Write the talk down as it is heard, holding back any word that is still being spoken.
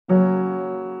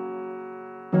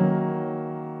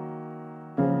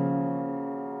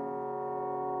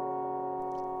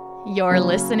You're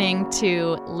listening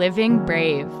to Living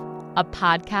Brave, a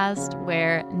podcast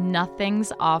where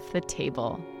nothing's off the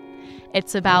table.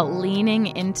 It's about leaning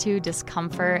into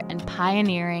discomfort and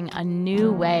pioneering a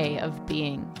new way of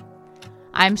being.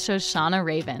 I'm Shoshana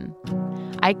Raven.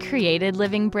 I created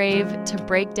Living Brave to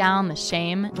break down the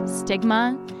shame,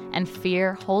 stigma, and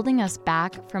fear holding us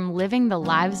back from living the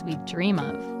lives we dream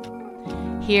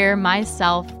of. Here,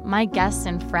 myself, my guests,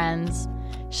 and friends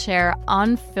share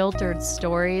unfiltered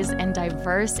stories and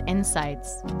diverse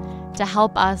insights to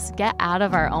help us get out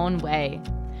of our own way,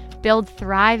 build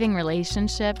thriving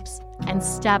relationships, and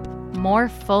step more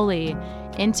fully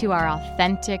into our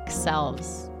authentic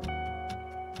selves.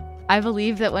 I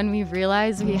believe that when we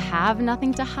realize we have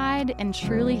nothing to hide and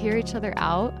truly hear each other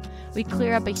out, we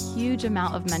clear up a huge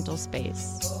amount of mental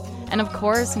space. And of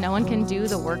course, no one can do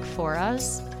the work for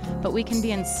us, but we can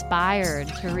be inspired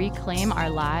to reclaim our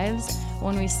lives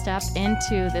when we step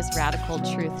into this radical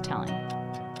truth-telling.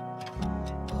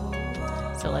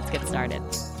 So let's get started.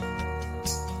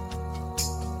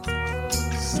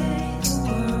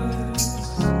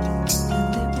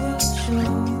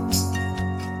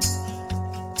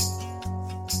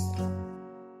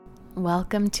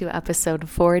 Welcome to episode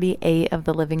 48 of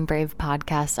the Living Brave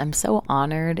podcast. I'm so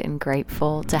honored and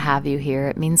grateful to have you here.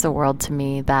 It means the world to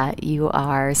me that you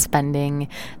are spending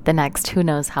the next who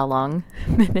knows how long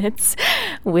minutes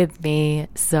with me.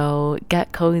 So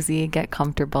get cozy, get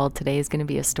comfortable. Today is going to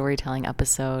be a storytelling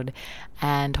episode,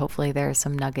 and hopefully there are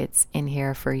some nuggets in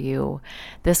here for you.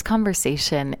 This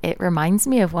conversation, it reminds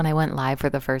me of when I went live for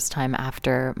the first time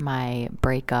after my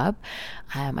breakup.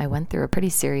 I went through a pretty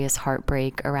serious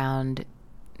heartbreak around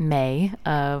May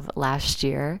of last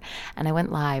year, and I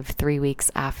went live 3 weeks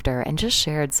after and just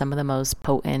shared some of the most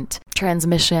potent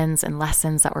transmissions and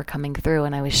lessons that were coming through,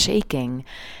 and I was shaking.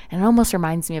 And it almost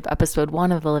reminds me of episode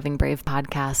 1 of the Living Brave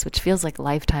podcast, which feels like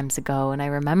lifetimes ago. And I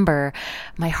remember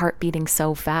my heart beating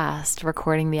so fast,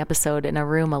 recording the episode in a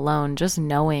room alone, just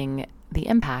knowing the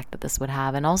impact that this would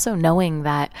have, and also knowing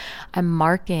that I'm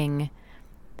marking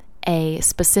a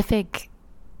specific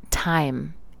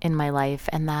time in my life,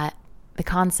 and that the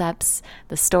concepts,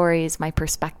 the stories, my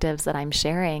perspectives that I'm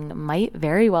sharing might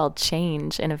very well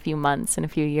change in a few months, in a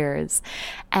few years.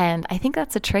 And I think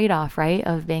that's a trade-off, right,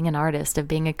 of being an artist, of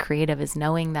being a creative, is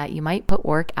knowing that you might put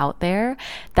work out there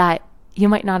that you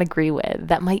might not agree with,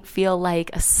 that might feel like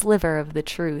a sliver of the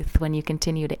truth when you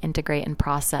continue to integrate and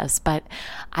process. But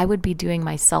I would be doing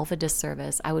myself a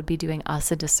disservice. I would be doing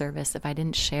us a disservice if I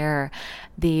didn't share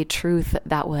the truth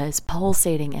that was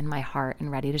pulsating in my heart and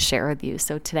ready to share with you.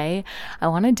 So today I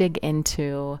want to dig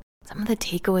into some of the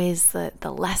takeaways,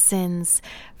 the lessons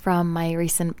from my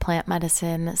recent plant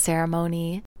medicine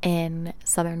ceremony in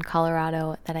Southern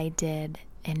Colorado that I did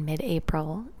in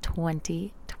mid-April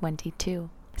 2022.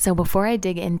 So before I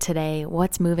dig in today,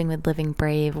 what's moving with Living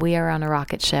Brave? We are on a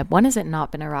rocket ship. When has it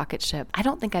not been a rocket ship? I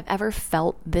don't think I've ever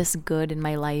felt this good in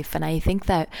my life. And I think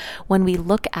that when we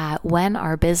look at when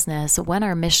our business, when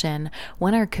our mission,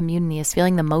 when our community is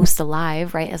feeling the most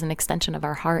alive, right, as an extension of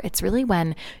our heart, it's really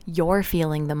when you're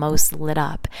feeling the most lit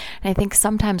up. And I think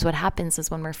sometimes what happens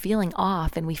is when we're feeling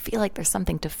off and we feel like there's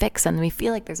something to fix and we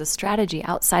feel like there's a strategy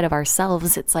outside of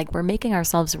ourselves, it's like we're making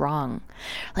ourselves wrong.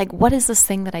 Like, what is this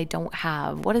thing that I don't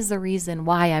have? What is the reason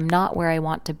why I'm not where I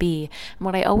want to be? And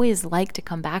what I always like to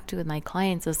come back to with my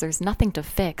clients is there's nothing to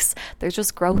fix. There's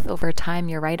just growth over time.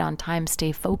 You're right on time.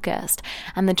 Stay focused.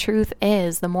 And the truth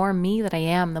is, the more me that I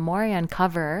am, the more I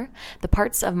uncover the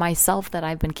parts of myself that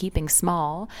I've been keeping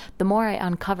small, the more I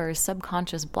uncover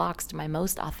subconscious blocks to my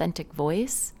most authentic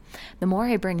voice. The more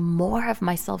I bring more of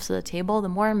myself to the table, the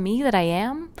more me that I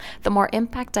am, the more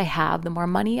impact I have, the more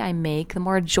money I make, the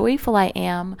more joyful I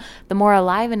am, the more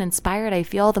alive and inspired I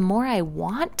feel, the more I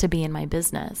want to be in my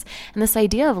business. And this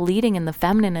idea of leading in the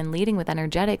feminine and leading with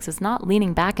energetics is not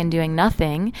leaning back and doing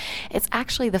nothing. It's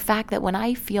actually the fact that when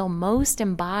I feel most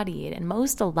embodied and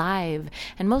most alive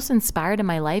and most inspired in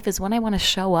my life is when I want to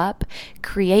show up,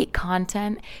 create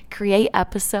content, create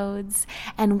episodes.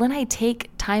 And when I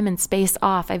take time and space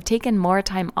off, I've taken more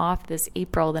time off this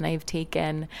April than I've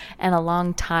taken in a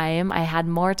long time. I had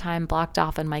more time blocked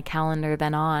off in my calendar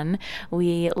than on.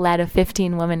 We led a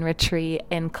 15-woman retreat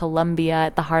in Colombia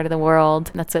at the heart of the world.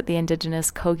 That's what the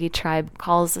indigenous Kogi tribe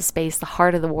calls the space, the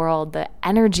heart of the world. The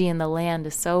energy in the land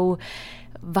is so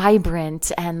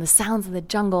vibrant, and the sounds of the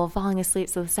jungle, falling asleep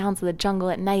to the sounds of the jungle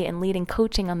at night, and leading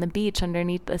coaching on the beach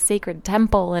underneath the sacred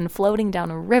temple, and floating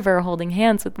down a river holding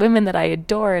hands with women that I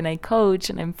adore and I coach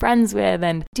and I'm friends with,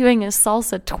 and doing a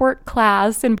salsa twerk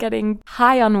class and getting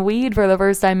high on weed for the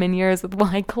first time in years with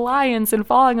my clients and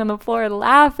falling on the floor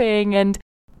laughing, and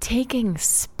taking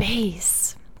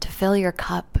space to fill your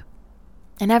cup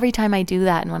And every time I do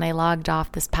that, and when I logged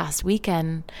off this past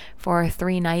weekend for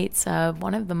 3 nights of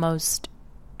one of the most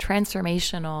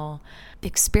transformational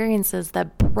experiences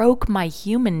that broke my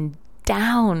human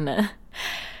down,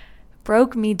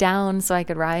 broke me down so I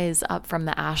could rise up from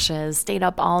the ashes, stayed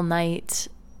up all night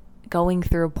going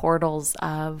through portals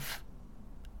of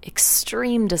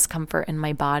extreme discomfort in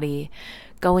my body,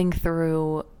 going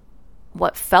through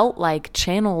what felt like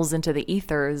channels into the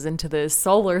ethers, into the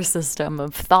solar system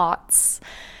of thoughts,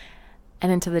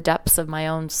 and into the depths of my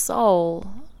own soul,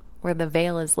 where the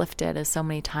veil is lifted, as so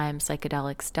many times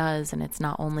psychedelics does. And it's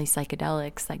not only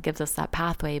psychedelics that gives us that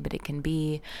pathway, but it can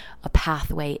be a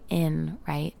pathway in,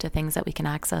 right, to things that we can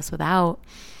access without.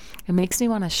 It makes me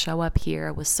want to show up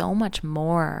here with so much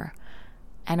more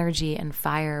energy and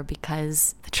fire,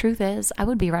 because the truth is, I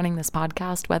would be running this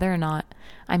podcast whether or not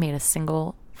I made a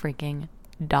single freaking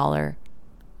dollar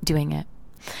doing it.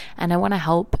 And I want to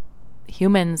help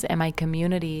humans in my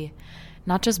community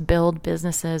not just build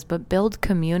businesses, but build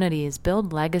communities,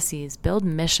 build legacies, build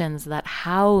missions that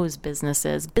house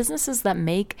businesses that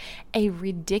make a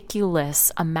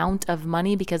ridiculous amount of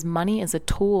money, because money is a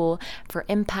tool for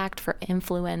impact, for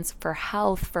influence, for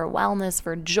health, for wellness,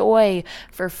 for joy,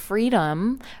 for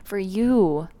freedom, for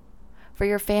you, for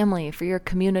your family, for your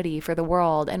community, for the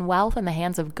world. And wealth in the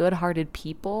hands of good-hearted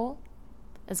people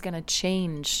is going to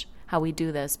change how we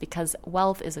do this, because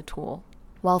wealth is a tool.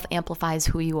 Wealth amplifies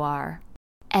who you are.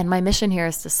 And my mission here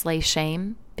is to slay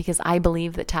shame, because I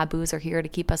believe that taboos are here to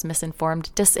keep us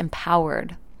misinformed,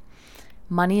 disempowered.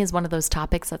 Money is one of those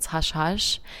topics that's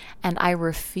hush-hush, and I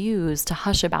refuse to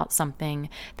hush about something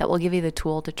that will give you the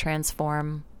tool to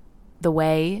transform the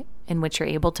way in which you're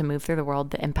able to move through the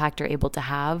world, the impact you're able to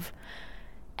have,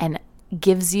 and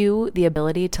gives you the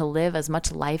ability to live as much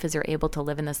life as you're able to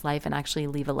live in this life and actually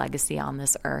leave a legacy on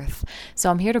this earth. So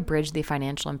I'm here to bridge the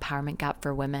financial empowerment gap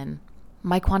for women.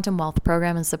 My Quantum Wealth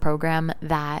program is the program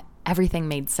that everything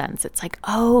made sense. It's like,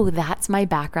 oh, that's my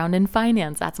background in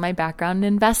finance. That's my background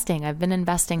in investing. I've been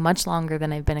investing much longer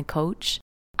than I've been a coach.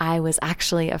 I was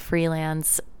actually a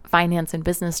freelance finance and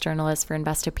business journalist for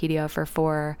Investopedia for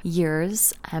 4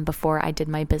 years, and before I did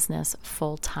my business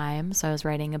full time. So I was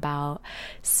writing about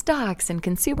stocks and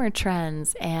consumer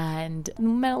trends and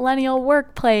millennial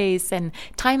workplace and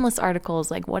timeless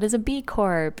articles like what is a B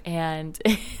Corp, and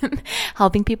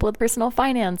helping people with personal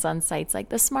finance on sites like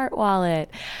the Smart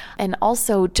Wallet, and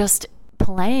also just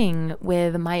playing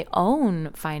with my own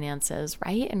finances,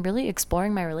 right? And really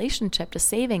exploring my relationship to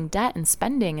saving, debt, and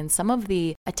spending, and some of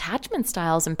the attachment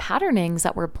styles and patternings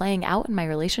that were playing out in my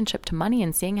relationship to money,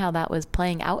 and seeing how that was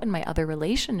playing out in my other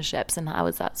relationships, and how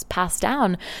that's passed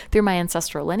down through my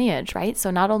ancestral lineage, right?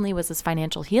 So not only was this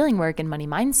financial healing work and money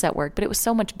mindset work, but it was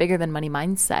so much bigger than money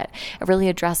mindset. It really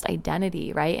addressed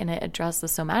identity, right? And it addressed the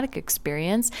somatic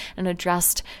experience, and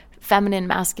addressed feminine,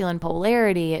 masculine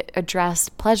polarity. It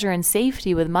addressed pleasure and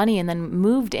safety with money, and then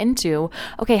moved into,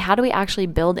 okay, how do we actually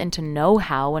build into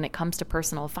know-how when it comes to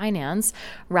personal finance,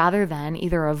 rather than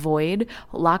either avoid,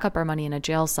 lock up our money in a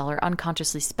jail cell, or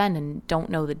unconsciously spend and don't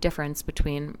know the difference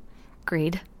between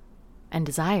greed and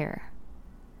desire,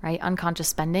 right? Unconscious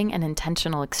spending and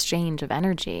intentional exchange of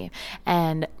energy,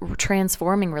 and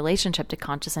transforming relationship to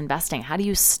conscious investing. How do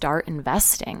you start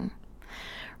investing?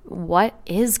 What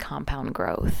is compound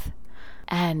growth?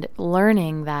 And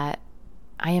learning that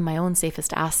I am my own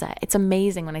safest asset. It's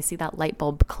amazing when I see that light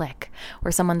bulb click,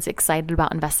 where someone's excited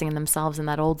about investing in themselves, and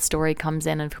that old story comes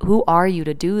in of who are you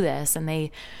to do this? And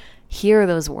they hear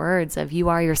those words of you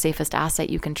are your safest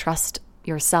asset. You can trust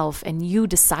yourself, and you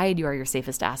decide you are your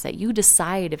safest asset. You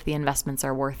decide if the investments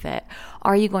are worth it.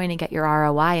 Are you going to get your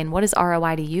ROI? And what is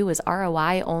ROI to you? Is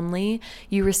ROI only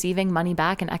you receiving money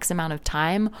back in X amount of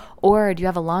time? Or do you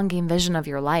have a long game vision of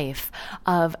your life,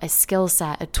 of a skill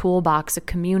set, a toolbox, a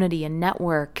community, a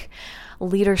network,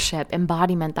 leadership,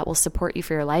 embodiment that will support you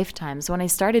for your lifetime? So when I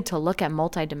started to look at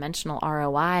multidimensional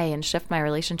ROI and shift my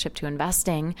relationship to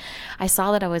investing, I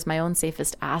saw that I was my own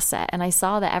safest asset. And I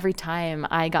saw that every time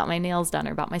I got my nails done,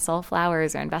 or bought myself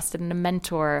flowers, or invested in a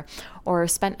mentor, or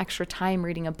spent extra time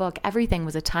reading a book, everything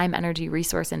was a time, energy,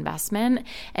 resource investment,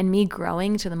 and me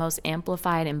growing to the most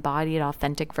amplified, embodied,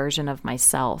 authentic version of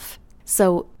myself.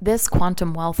 So this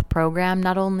Quantum Wealth program,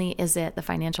 not only is it the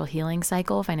financial healing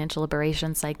cycle, financial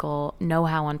liberation cycle,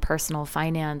 know-how on personal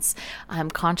finance,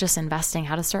 conscious investing,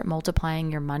 how to start multiplying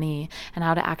your money, and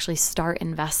how to actually start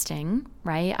investing,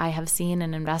 right? I have seen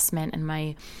an investment in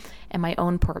my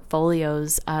own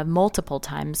portfolios multiple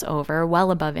times over,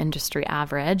 well above industry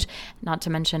average, not to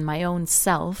mention my own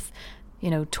self,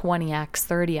 20x,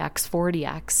 30x,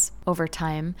 40x. over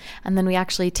time. And then we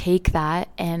actually take that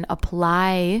and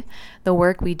apply the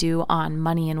work we do on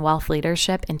money and wealth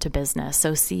leadership into business.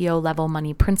 So CEO level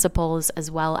money principles,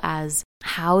 as well as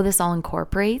how this all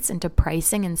incorporates into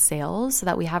pricing and sales so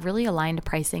that we have really aligned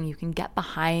pricing. You can get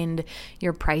behind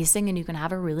your pricing and you can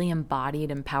have a really embodied,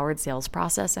 empowered sales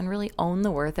process and really own the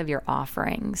worth of your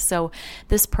offerings. So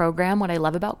this program, what I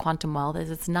love about Quantum Wealth is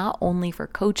it's not only for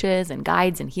coaches and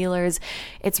guides and healers,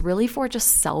 it's really for just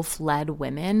self-led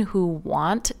women who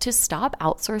want to stop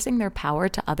outsourcing their power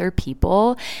to other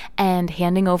people and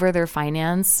handing over their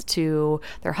finance to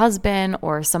their husband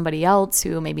or somebody else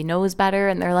who maybe knows better.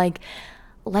 And they're like,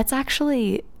 let's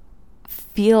actually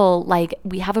feel like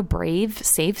we have a brave,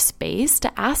 safe space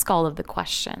to ask all of the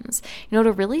questions,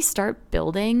 to really start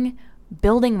building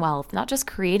wealth, not just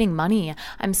creating money.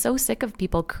 I'm so sick of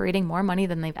people creating more money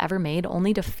than they've ever made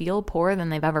only to feel poorer than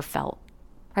they've ever felt.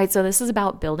 Right? So this is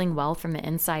about building wealth from the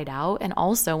inside out. And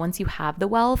also once you have the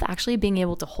wealth, actually being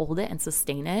able to hold it and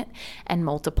sustain it and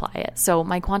multiply it. So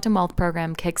my Quantum Wealth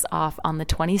program kicks off on the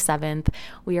 27th.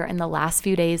 We are in the last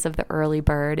few days of the early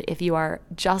bird. If you are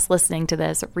just listening to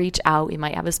this, reach out. We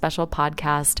might have a special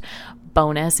podcast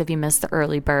bonus if you missed the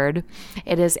early bird.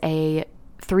 It is a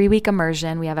 3-week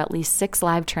immersion. We have at least 6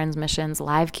 live transmissions,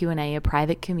 live Q&A, a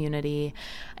private community.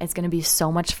 It's going to be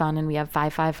so much fun, and we have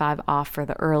 $555 off for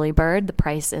the early bird. The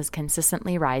price is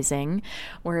consistently rising.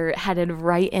 We're headed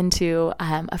right into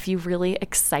a few really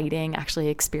exciting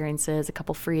experiences, a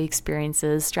couple free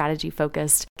experiences,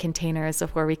 strategy-focused containers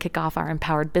before we kick off our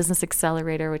Empowered Business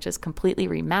Accelerator, which is completely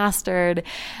remastered,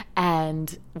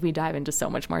 and we dive into so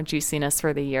much more juiciness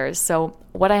for the year. So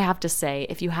what I have to say,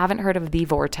 if you haven't heard of The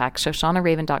Vortex,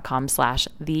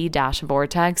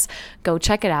 shoshannaraven.com/the-vortex, go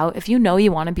check it out. If you know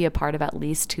you want to be a part of at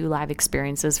least 2 live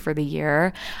experiences for the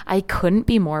year, I couldn't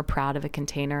be more proud of a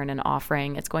container and an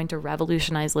offering. It's going to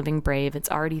revolutionize Living Brave.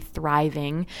 It's already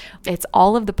thriving. It's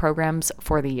all of the programs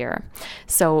for the year.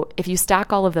 So if you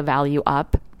stack all of the value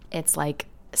up, it's like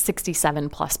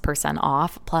 67+%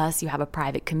 off. Plus you have a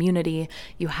private community,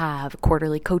 you have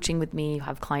quarterly coaching with me, you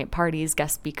have client parties,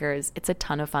 guest speakers. It's a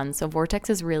ton of fun. So Vortex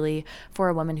is really for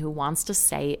a woman who wants to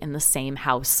stay in the same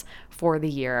house for the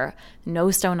year. No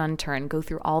stone unturned. Go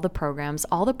through all the programs.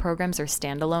 All the programs are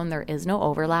standalone. There is no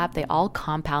overlap. They all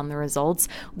compound the results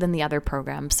within the other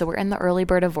programs. So we're in the early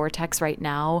bird of Vortex right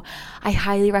now. I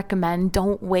highly recommend,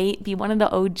 don't wait. Be one of the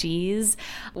OGs.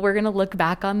 We're going to look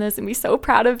back on this and be so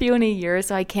proud of you in a year.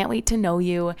 So I can't wait to know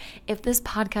you. If this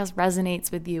podcast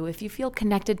resonates with you, if you feel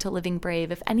connected to Living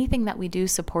Brave, if anything that we do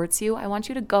supports you, I want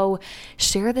you to go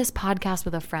share this podcast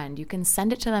with a friend. You can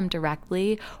send it to them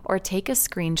directly or take a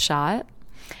screenshot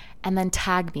and then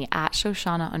tag me at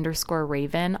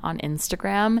Shoshana_Raven on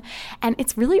Instagram. And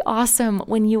it's really awesome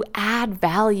when you add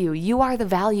value. You are the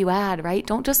value add, right?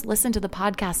 Don't just listen to the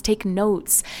podcast, take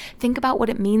notes, think about what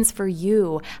it means for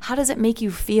you. How does it make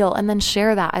you feel? And then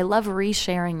share that. I love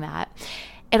resharing that.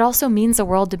 It also means the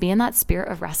world to be in that spirit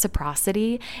of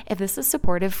reciprocity. If this is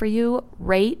supportive for you,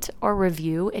 rate or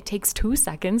review. It takes 2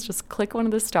 seconds. Just click one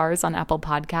of the stars on Apple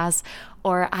Podcasts,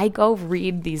 or I go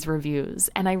read these reviews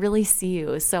and I really see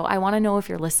you. So I want to know if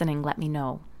you're listening. Let me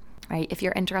know. Right? If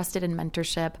you're interested in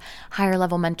mentorship, higher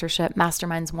level mentorship,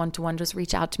 masterminds, one-to-one, just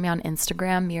reach out to me on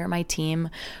Instagram. Me or my team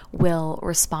will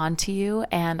respond to you.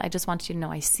 And I just want you to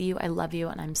know I see you, I love you,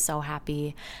 and I'm so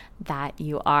happy that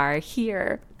you are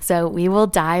here. So we will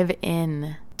dive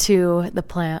in to the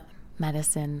plant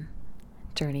medicine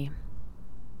journey.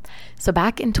 So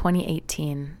back in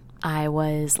 2018, I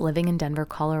was living in Denver,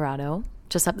 Colorado,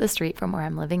 just up the street from where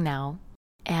I'm living now.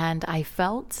 And I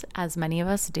felt, as many of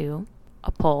us do, a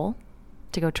pull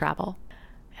to go travel.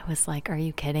 I was like, are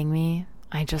you kidding me?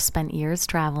 I just spent years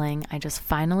traveling. I just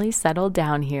finally settled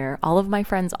down here. All of my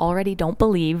friends already don't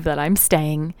believe that I'm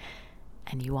staying,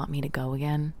 and you want me to go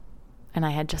again? And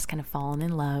I had just kind of fallen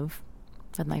in love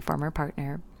with my former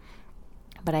partner.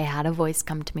 But I had a voice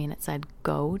come to me and it said,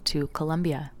 go to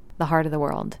Colombia, the heart of the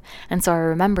world. And so I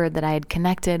remembered that I had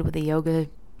connected with a yoga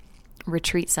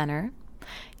retreat center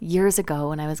years ago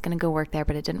when I was going to go work there,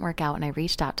 but it didn't work out. And I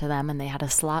reached out to them and they had a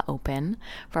slot open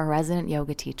for a resident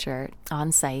yoga teacher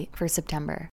on site for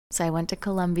September. So I went to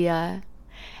Colombia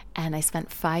and I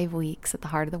spent 5 weeks at the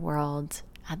heart of the world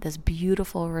at this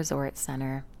beautiful resort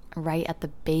center right at the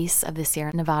base of the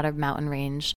Sierra Nevada mountain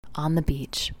range on the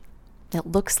beach. It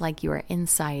looks like you are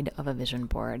inside of a vision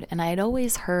board. And I had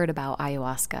always heard about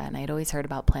ayahuasca and I had always heard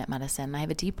about plant medicine. I have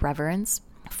a deep reverence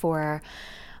for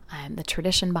the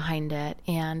tradition behind it,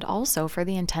 and also for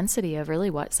the intensity of really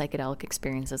what psychedelic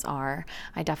experiences are.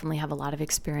 I definitely have a lot of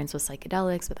experience with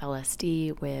psychedelics, with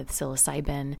LSD, with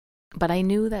psilocybin, but I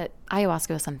knew that ayahuasca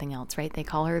was something else, right? They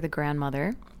call her the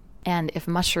grandmother And if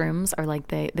mushrooms are like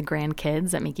the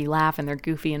grandkids that make you laugh and they're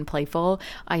goofy and playful,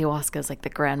 ayahuasca is like the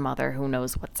grandmother who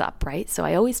knows what's up, right? So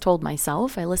I always told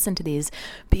myself, I listened to these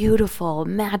beautiful,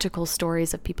 magical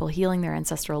stories of people healing their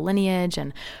ancestral lineage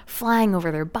and flying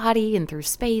over their body and through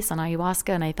space on ayahuasca.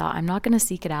 And I thought, I'm not going to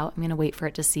seek it out. I'm going to wait for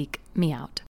it to seek me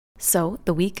out. So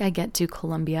the week I get to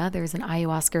Colombia, there's an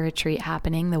ayahuasca retreat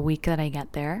happening the week that I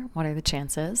get there. What are the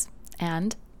chances?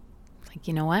 And like,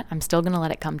 you know what? I'm still going to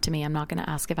let it come to me. I'm not going to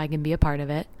ask if I can be a part of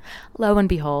it. Lo and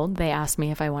behold, they asked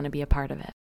me if I want to be a part of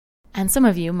it. And some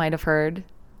of you might have heard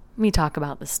me talk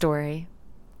about the story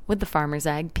with the farmer's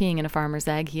egg, peeing in a farmer's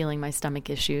egg, healing my stomach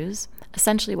issues.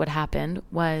 Essentially what happened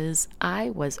was I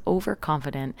was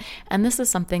overconfident. And this is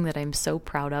something that I'm so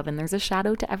proud of. And there's a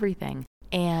shadow to everything.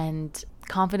 And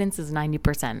confidence is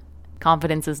 90%.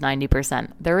 Confidence is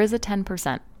 90%. There is a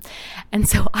 10%. And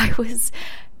so I was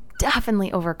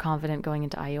definitely overconfident going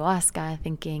into ayahuasca,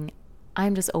 thinking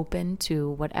I'm just open to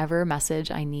whatever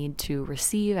message I need to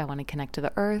receive. I want to connect to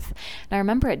the earth. And I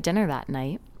remember at dinner that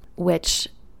night, which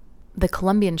the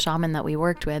Colombian shaman that we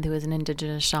worked with, who is an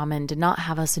indigenous shaman, did not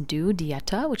have us do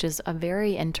dieta, which is a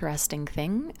very interesting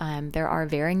thing. There are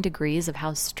varying degrees of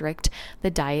how strict the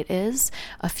diet is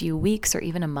a few weeks or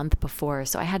even a month before.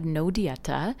 So I had no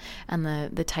dieta, and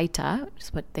the taita, which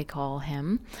is what they call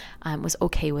him, was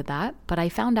okay with that. But I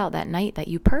found out that night that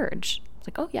you purge. It's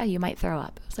like, oh yeah, you might throw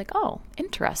up. I was like, oh,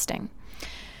 interesting.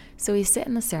 So we sit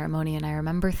in the ceremony, and I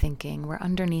remember thinking, we're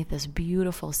underneath this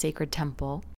beautiful sacred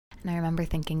temple. And I remember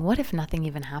thinking, what if nothing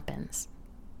even happens?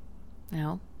 You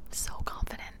know, so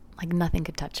confident, like nothing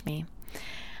could touch me.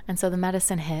 And so the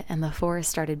medicine hit and the forest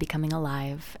started becoming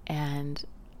alive. And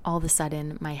all of a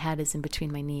sudden, my head is in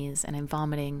between my knees and I'm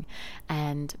vomiting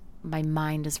and my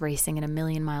mind is racing at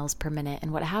 1,000,000 miles per minute.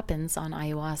 And what happens on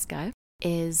ayahuasca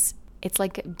is it's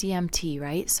like DMT,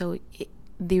 right? So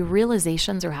the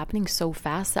realizations are happening so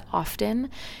fast that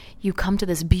often you come to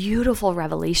this beautiful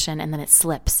revelation and then it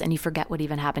slips and you forget what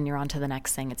even happened. You're on to the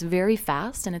next thing. It's very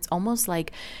fast and it's almost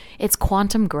like it's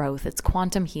quantum growth. It's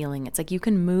quantum healing. It's like you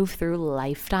can move through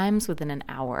lifetimes within an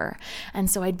hour. And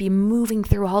so I'd be moving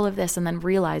through all of this and then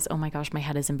realize, oh my gosh, my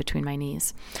head is in between my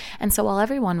knees. And so while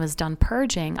everyone was done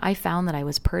purging, I found that I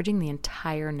was purging the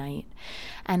entire night.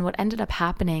 And what ended up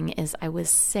happening is I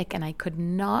was sick and I could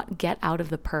not get out of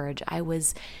the purge. I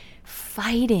was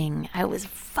fighting.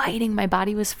 My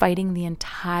body was fighting the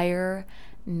entire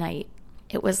night.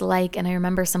 It was like, and I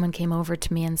remember someone came over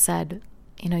to me and said,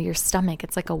 you know, your stomach,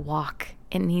 it's like a walk.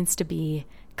 It needs to be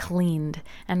cleaned.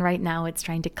 And right now it's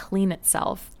trying to clean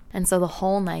itself. And so the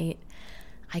whole night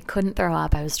I couldn't throw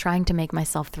up. I was trying to make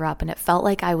myself throw up and it felt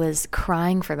like I was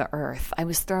crying for the earth. I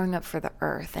was throwing up for the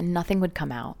earth and nothing would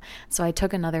come out. So I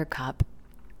took another cup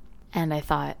and I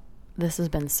thought, this has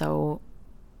been so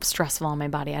stressful on my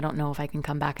body. I don't know if I can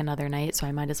come back another night, so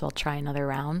I might as well try another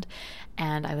round.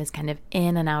 And I was kind of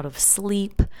in and out of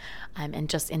sleep and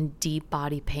just in deep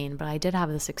body pain. But I did have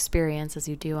this experience, as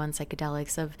you do on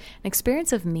psychedelics, of an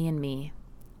experience of me and me.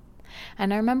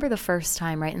 And I remember the first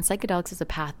time, right, and psychedelics is a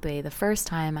pathway. The first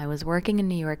time I was working in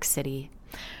New York City,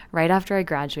 right after I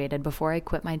graduated, before I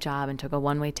quit my job and took a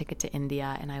one-way ticket to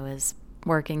India, and I was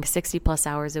working 60 plus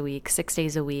hours a week, 6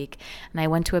 days a week. And I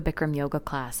went to a Bikram yoga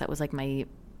class. That was like my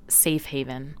safe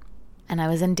haven. And I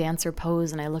was in dancer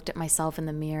pose and I looked at myself in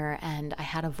the mirror and I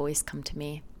had a voice come to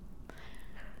me.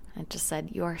 It just said,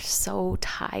 "You are so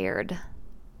tired.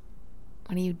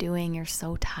 What are you doing? You're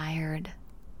so tired."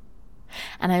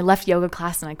 And I left yoga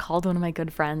class and I called one of my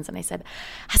good friends and I said,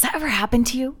 has that ever happened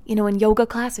to you? You know, in yoga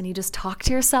class and you just talk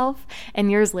to yourself?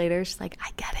 And years later, she's like, I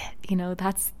get it. You know,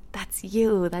 that's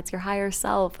you. That's your higher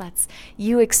self. That's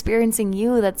you experiencing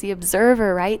you. That's the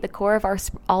observer, right? The core of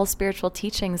all spiritual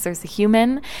teachings. There's the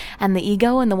human and the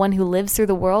ego and the one who lives through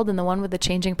the world and the one with the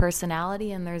changing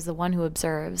personality. And there's the one who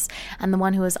observes and the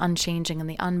one who is unchanging and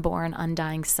the unborn,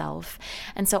 undying self.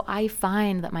 And so I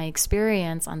find that my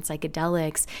experience on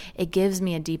psychedelics, it gives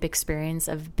me a deep experience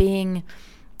of being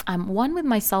one with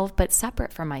myself, but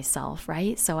separate from myself,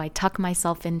 right? So I tuck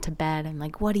myself into bed. I'm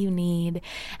like, what do you need?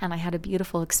 And I had a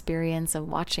beautiful experience of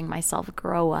watching myself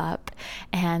grow up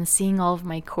and seeing all of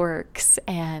my quirks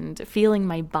and feeling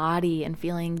my body and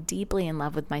feeling deeply in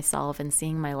love with myself and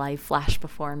seeing my life flash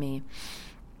before me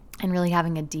and really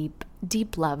having a deep,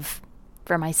 deep love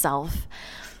for myself.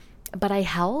 But I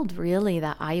held really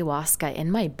that ayahuasca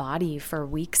in my body for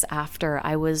weeks after.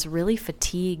 I was really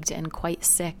fatigued and quite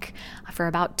sick for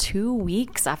about 2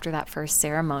 weeks after that first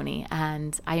ceremony.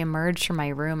 And I emerged from my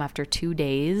room after 2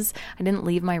 days. I didn't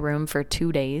leave my room for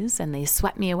 2 days and they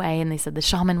swept me away and they said, the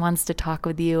shaman wants to talk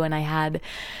with you. And I had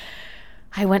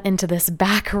I went into this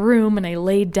back room and I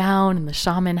laid down, and the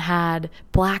shaman had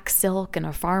black silk and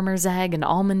a farmer's egg and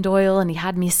almond oil, and he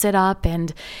had me sit up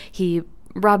and he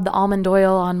rubbed the almond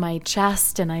oil on my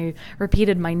chest, and I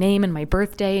repeated my name and my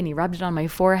birthday, and he rubbed it on my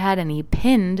forehead, and he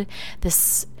pinned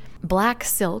this black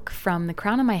silk from the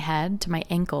crown of my head to my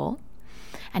ankle.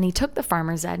 And he took the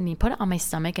farmer's egg and he put it on my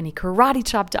stomach, and he karate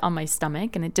chopped it on my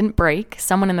stomach, and it didn't break.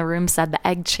 Someone in the room said the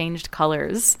egg changed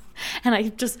colors. And I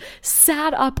just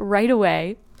sat up right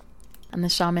away. And the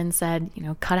shaman said,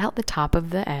 cut out the top of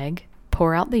the egg,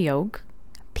 pour out the yolk,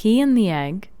 pee in the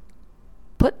egg,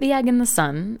 put the egg in the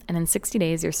sun, and in 60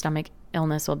 days, your stomach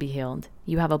illness will be healed.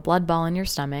 You have a blood ball in your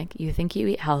stomach. You think you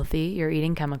eat healthy. You're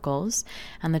eating chemicals.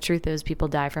 And the truth is, people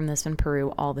die from this in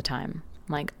Peru all the time.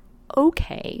 I'm like,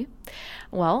 okay,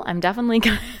 well, I'm definitely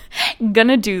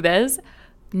gonna do this.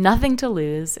 Nothing to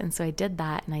lose. And so I did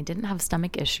that, and I didn't have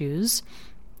stomach issues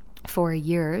for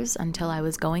years until I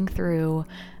was going through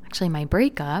actually my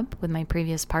breakup with my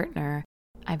previous partner.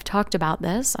 I've talked about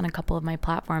this on a couple of my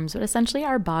platforms, but essentially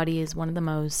our body is one of the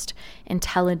most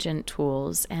intelligent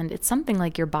tools, and it's something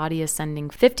like your body is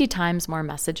sending 50 times more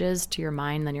messages to your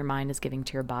mind than your mind is giving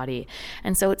to your body.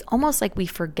 And so it's almost like we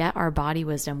forget our body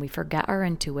wisdom, we forget our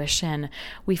intuition,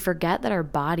 we forget that our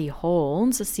body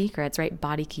holds secrets, right?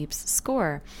 Body keeps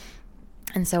score.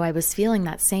 And so I was feeling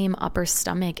that same upper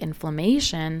stomach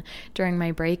inflammation during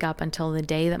my breakup until the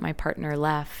day that my partner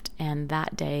left. And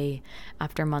that day,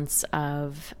 after months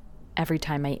of every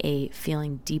time I ate,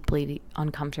 feeling deeply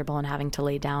uncomfortable and having to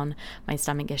lay down, my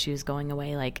stomach issues going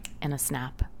away like in a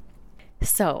snap.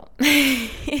 So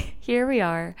here we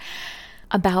are.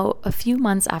 About a few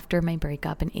months after my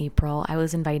breakup in April, I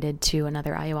was invited to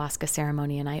another ayahuasca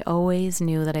ceremony, and I always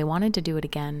knew that I wanted to do it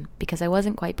again because I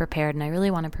wasn't quite prepared, and I really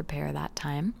want to prepare that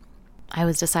time. I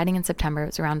was deciding in September, it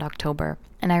was around October,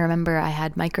 and I remember I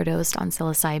had microdosed on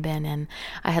psilocybin, and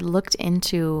I had looked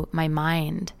into my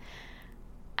mind,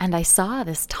 and I saw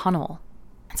this tunnel.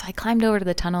 And so I climbed over to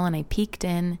the tunnel, and I peeked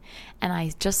in, and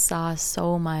I just saw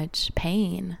so much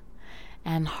pain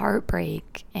and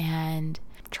heartbreak and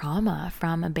trauma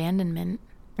from abandonment.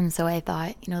 And so I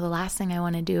thought, the last thing I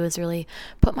want to do is really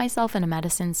put myself in a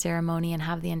medicine ceremony and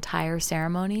have the entire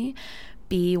ceremony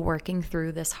be working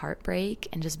through this heartbreak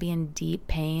and just be in deep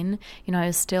pain. I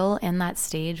was still in that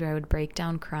stage where I would break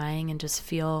down crying and just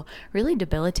feel really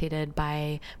debilitated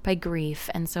by grief.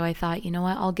 And so I thought,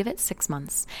 what, I'll give it 6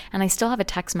 months. And I still have a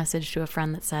text message to a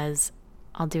friend that says,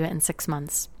 I'll do it in 6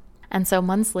 months. And so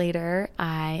months later,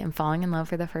 I am falling in love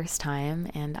for the first time,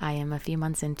 and I am a few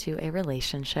months into a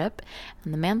relationship,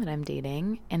 and the man that I'm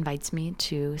dating invites me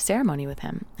to ceremony with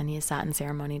him, and he has sat in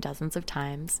ceremony dozens of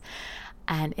times,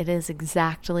 and it is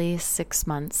exactly 6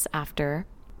 months after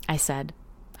I said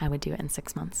I would do it in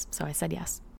 6 months, so I said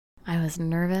yes. I was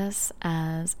nervous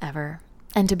as ever.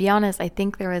 And to be honest, I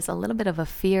think there was a little bit of a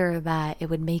fear that it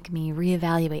would make me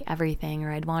reevaluate everything,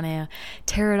 or I'd want to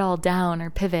tear it all down or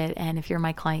pivot. And if you're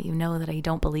my client, you know that I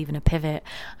don't believe in a pivot.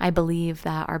 I believe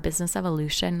that our business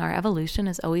evolution, our evolution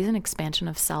is always an expansion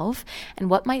of self. And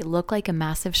what might look like a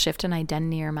massive shift in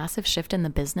identity or a massive shift in the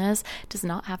business does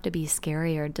not have to be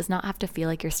scary, or does not have to feel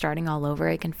like you're starting all over.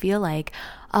 It can feel like,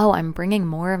 oh, I'm bringing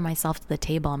more of myself to the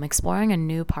table. I'm exploring a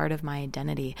new part of my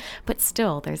identity. But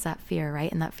still, there's that fear, right?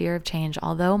 And that fear of change.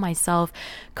 Although myself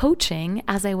coaching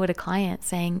as I would a client,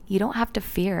 saying you don't have to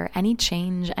fear any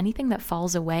change, anything that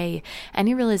falls away,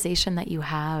 any realization that you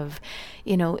have,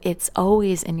 it's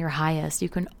always in your highest. You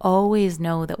can always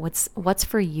know that what's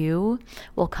for you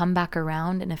will come back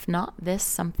around. And if not this,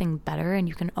 something better. And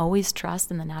you can always trust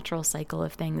in the natural cycle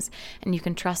of things. And you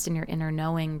can trust in your inner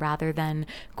knowing rather than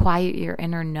quiet your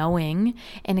inner knowing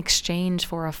in exchange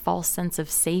for a false sense of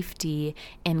safety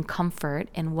and comfort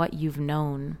in what you've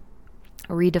known.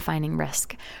 Redefining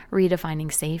risk,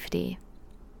 redefining safety.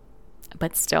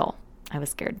 But still, I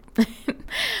was scared.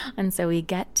 And so we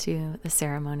get to the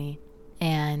ceremony,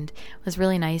 and it was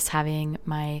really nice having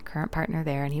my current partner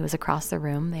there, and he was across the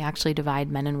room. They actually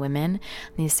divide men and women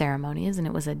in these ceremonies, and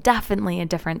it was definitely a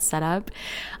different setup.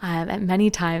 At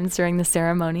many times during the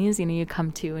ceremonies, you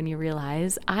come to and you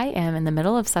realize I am in the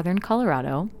middle of southern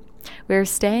Colorado. We're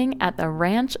staying at the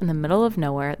ranch in the middle of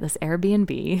nowhere, this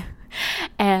Airbnb,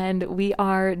 and we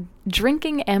are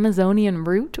drinking Amazonian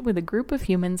root with a group of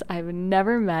humans I've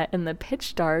never met in the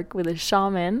pitch dark with a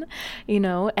shaman,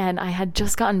 and I had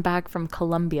just gotten back from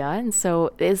Colombia. And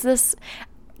so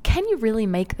can you really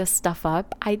make this stuff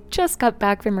up? I just got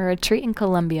back from a retreat in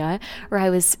Colombia where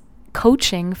I was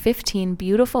coaching 15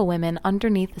 beautiful women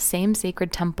underneath the same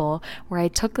sacred temple where I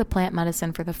took the plant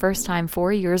medicine for the first time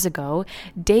 4 years ago,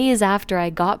 days after I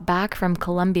got back from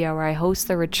Colombia where I host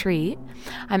the retreat.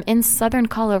 I'm in southern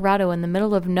Colorado in the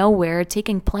middle of nowhere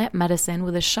taking plant medicine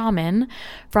with a shaman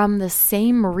from the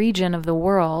same region of the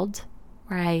world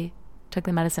where I took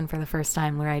the medicine for the first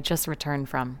time, where I just returned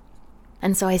from.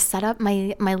 And so I set up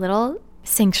my little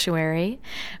sanctuary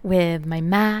with my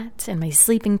mat and my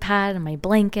sleeping pad and my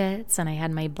blankets, and I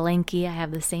had my blankie. I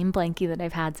have the same blankie that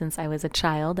I've had since I was a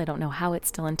child. I don't know how it's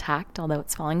still intact, although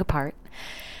it's falling apart.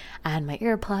 I had my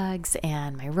earplugs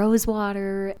and my rose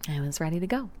water. I was ready to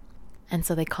go. And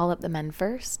so they call up the men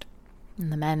first,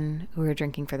 and the men who are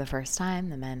drinking for the first time,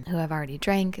 the men who have already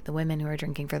drank, the women who are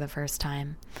drinking for the first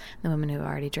time, the women who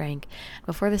already drank.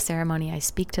 Before the ceremony, I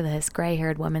speak to this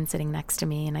gray-haired woman sitting next to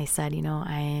me, and I said,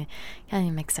 I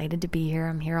am excited to be here.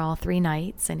 I'm here all 3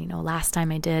 nights, and last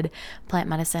time I did plant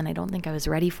medicine, I don't think I was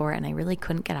ready for it, and I really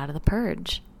couldn't get out of the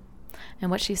purge. And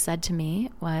what she said to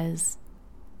me was,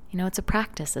 it's a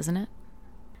practice, isn't it?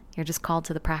 You're just called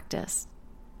to the practice.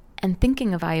 And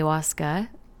thinking of ayahuasca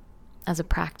as a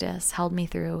practice held me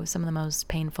through some of the most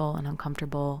painful and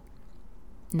uncomfortable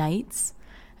nights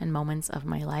and moments of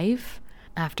my life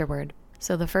afterward.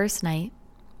 So the first night,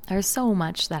 there's so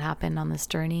much that happened on this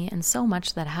journey, and so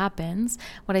much that happens,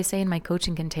 what I say in my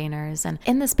coaching containers, and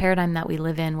in this paradigm that we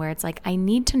live in where it's like, I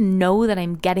need to know that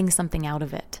I'm getting something out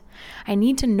of it. I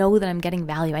need to know that I'm getting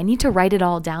value. I need to write it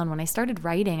all down. When I started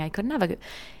writing, I couldn't have a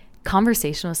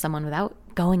conversation with someone without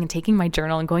going and taking my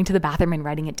journal and going to the bathroom and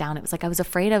writing it down. It was like I was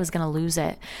afraid I was going to lose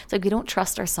it. It's like we don't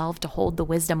trust ourselves to hold the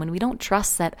wisdom, when we don't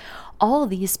trust that all of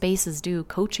these spaces do,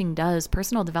 coaching does,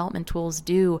 personal development tools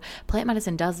do, plant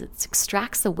medicine does. It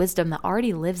extracts the wisdom that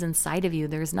already lives inside of you.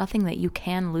 There's nothing that you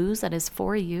can lose that is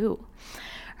for you,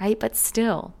 right? But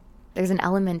still, there's an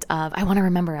element of, I want to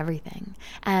remember everything.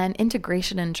 And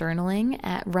integration and journaling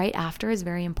right after is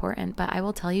very important. But I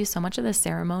will tell you, so much of the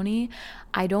ceremony,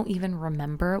 I don't even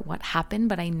remember what happened,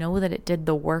 but I know that it did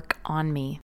the work on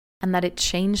me and that it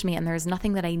changed me. And there's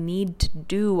nothing that I need to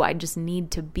do. I just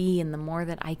need to be. And the more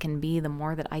that I can be, the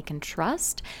more that I can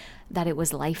trust that it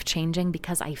was life-changing,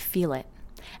 because I feel it.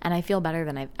 And I feel better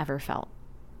than I've ever felt.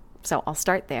 So I'll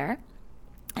start there,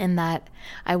 in that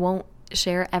I won't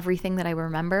share everything that I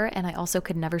remember, and I also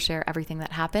could never share everything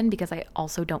that happened because I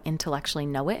also don't intellectually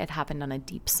know it. It happened on a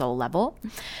deep soul level.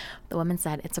 The woman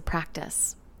said, it's a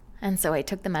practice. And so I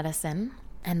took the medicine,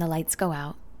 and the lights go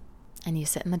out, and you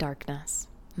sit in the darkness,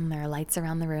 and there are lights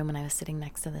around the room, and I was sitting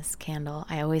next to this candle.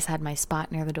 I always had my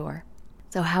spot near the door.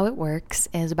 So how it works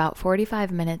is about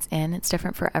 45 minutes in, it's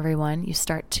different for everyone, you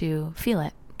start to feel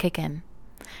it kick in.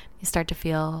 You start to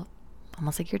feel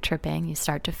almost like you're tripping. You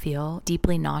start to feel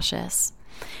deeply nauseous.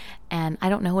 And I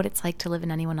don't know what it's like to live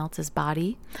in anyone else's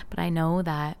body, but I know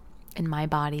that in my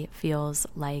body, it feels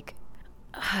like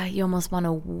you almost want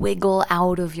to wiggle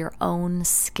out of your own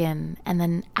skin. And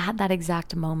then at that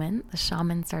exact moment, the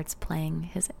shaman starts playing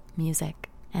his music,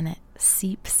 and it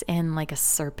seeps in like a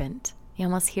serpent. You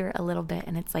almost hear it a little bit,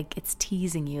 and it's like it's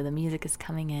teasing you. The music is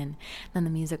coming in. Then the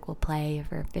music will play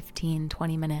for 15,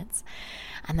 20 minutes.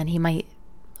 And then he might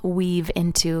weave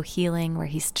into healing where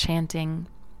he's chanting,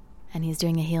 and he's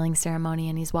doing a healing ceremony,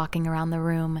 and he's walking around the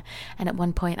room. And at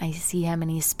one point I see him, and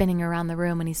he's spinning around the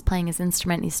room, and he's playing his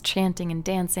instrument, and he's chanting and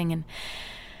dancing. And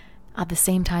at the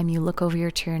same time, you look over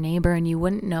to your neighbor, and you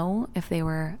wouldn't know if they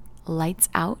were lights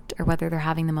out or whether they're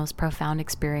having the most profound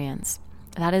experience.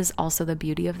 That is also the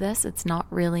beauty of this. It's not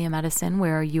really a medicine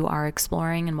where you are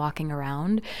exploring and walking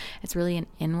around. It's really an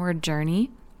inward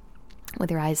journey with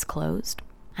your eyes closed.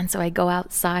 And so I go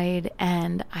outside,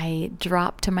 and I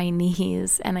drop to my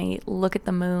knees, and I look at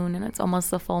the moon, and it's almost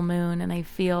the full moon, and I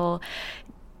feel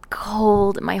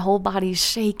cold. My whole body's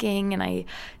shaking, and I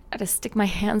had to stick my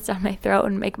hands down my throat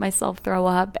and make myself throw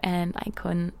up, and I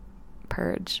couldn't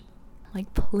purge.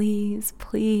 Like, please,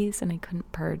 please, and I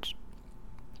couldn't purge.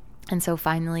 And so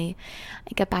finally,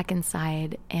 I get back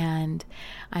inside, and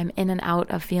I'm in and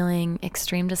out of feeling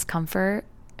extreme discomfort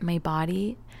in my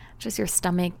body, just your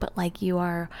stomach, but like you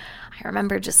are, I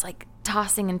remember just like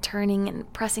tossing and turning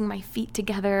and pressing my feet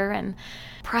together and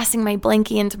pressing my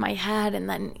blankie into my head. And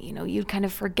then, you'd kind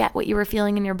of forget what you were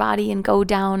feeling in your body and go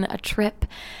down a trip.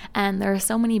 And there are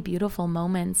so many beautiful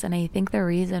moments. And I think the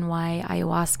reason why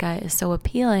ayahuasca is so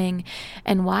appealing,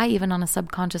 and why even on a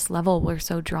subconscious level we're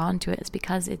so drawn to it, is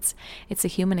because it's a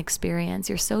human experience.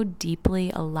 You're so deeply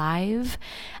alive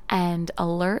and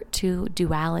alert to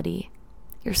duality.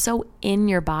 You're so in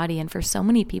your body, and for so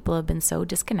many people have been so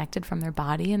disconnected from their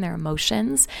body and their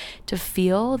emotions, to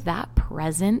feel that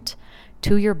present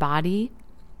to your body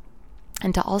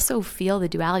And to also feel the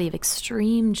duality of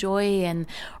extreme joy and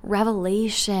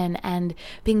revelation and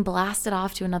being blasted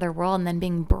off to another world and then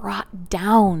being brought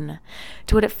down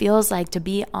to what it feels like to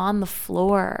be on the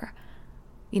floor,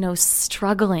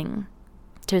 struggling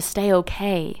to stay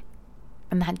okay.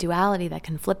 And that duality that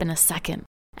can flip in a second.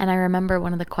 And I remember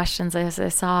one of the questions, I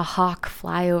saw a hawk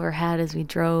fly overhead as we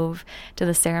drove to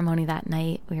the ceremony that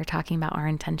night. We were talking about our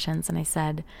intentions, and I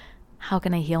said, how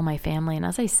can I heal my family? And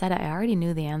as I said it, I already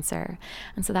knew the answer.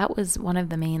 And so that was one of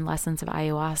the main lessons of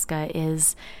ayahuasca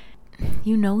is,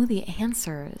 the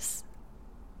answers.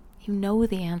 You know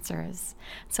the answers.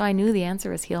 So I knew the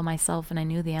answer was heal myself, and I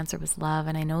knew the answer was love,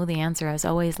 and I know the answer is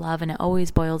always love, and it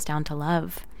always boils down to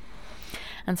love.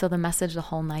 And so the message the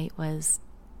whole night was,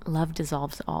 love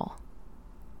dissolves all.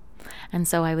 And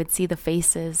so I would see the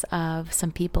faces of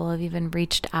some people who have even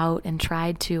reached out and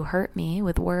tried to hurt me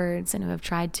with words and who have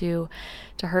tried to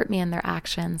hurt me in their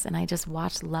actions. And I just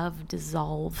watched love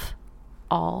dissolve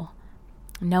all,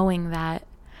 knowing that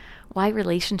why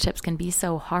relationships can be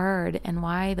so hard and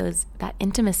why that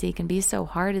intimacy can be so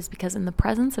hard is because in the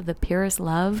presence of the purest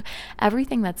love,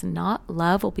 everything that's not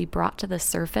love will be brought to the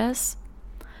surface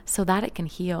so that it can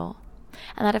heal.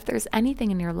 And that if there's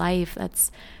anything in your life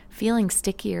that's feeling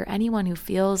sticky, or anyone who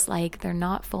feels like they're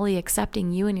not fully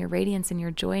accepting you and your radiance and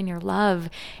your joy and your love,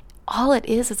 all it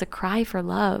is a cry for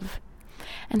love.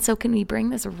 And so can we bring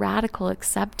this radical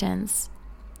acceptance?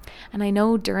 And I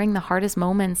know during the hardest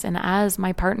moments, and as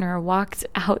my partner walked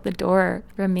out the door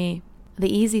from me,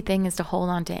 the easy thing is to hold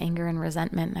on to anger and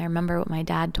resentment. And I remember what my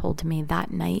dad told to me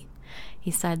that night.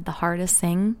 He said, the hardest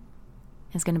thing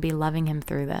is going to be loving him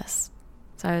through this.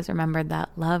 So I always remembered that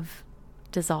love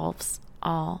dissolves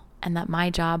all, and that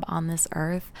my job on this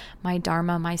earth, my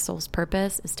dharma, my soul's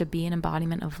purpose is to be an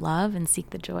embodiment of love and seek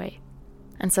the joy.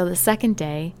 And so the second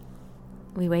day,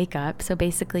 we wake up. So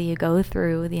basically you go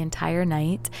through the entire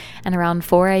night, and around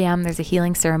 4 a.m. there's a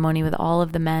healing ceremony with all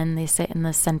of the men. They sit in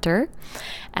the center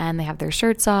and they have their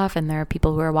shirts off, and there are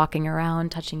people who are walking around,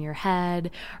 touching your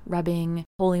head, rubbing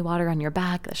holy water on your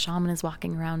back. The shaman is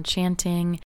walking around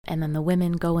chanting. And then the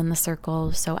women go in the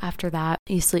circle. So after that,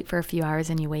 you sleep for a few hours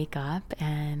and you wake up.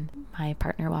 And my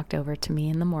partner walked over to me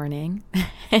in the morning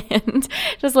and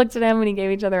just looked at him, and he gave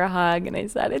each other a hug. And I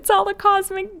said, it's all a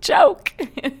cosmic joke.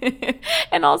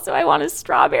 And also, I want a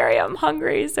strawberry. I'm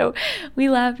hungry. So we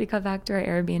left. We got back to our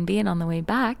Airbnb. And on the way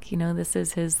back, this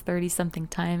is his 30-something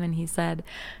time. And he said,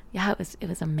 yeah, it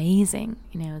was amazing.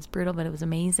 It was brutal, but it was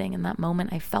amazing. In that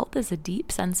moment, I felt a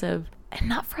deep sense of, and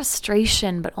not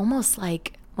frustration, but almost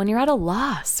like, when you're at a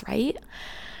loss, right?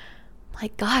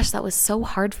 Like, gosh, that was so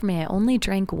hard for me. I only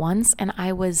drank once, and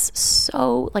I was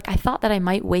so, I thought that I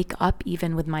might wake up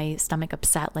even with my stomach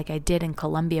upset, like I did in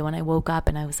Colombia when I woke up,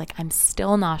 and I was like, I'm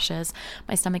still nauseous.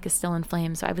 My stomach is still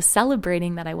inflamed. So I was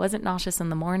celebrating that I wasn't nauseous in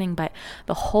the morning, but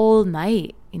the whole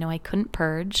night, I couldn't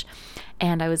purge,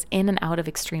 and I was in and out of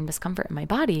extreme discomfort in my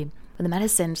body. But the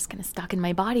medicine just kind of stuck in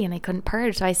my body, and I couldn't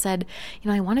purge. So I said,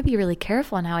 I want to be really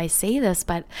careful in how I say this,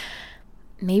 but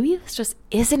maybe this just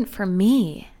isn't for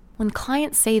me. When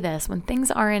clients say this, when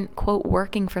things aren't, quote,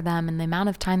 working for them in the amount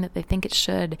of time that they think it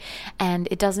should, and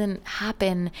it doesn't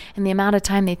happen in the amount of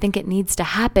time they think it needs to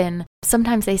happen,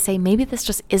 sometimes they say, maybe this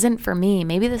just isn't for me.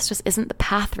 Maybe this just isn't the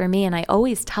path for me. And I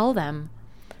always tell them,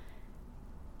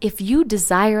 if you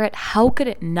desire it, how could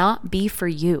it not be for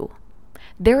you?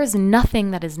 There is nothing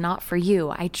that is not for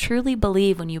you. I truly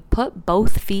believe when you put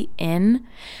both feet in,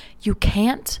 you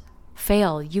can't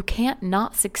fail. You can't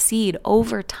not succeed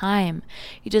over time.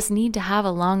 You just need to have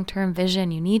a long-term vision.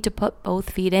 You need to put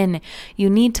both feet in. You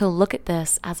need to look at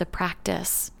this as a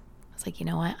practice. It's like, you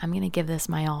know what? I'm going to give this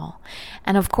my all.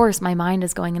 And of course, my mind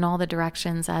is going in all the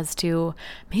directions as to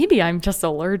maybe I'm just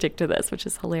allergic to this, which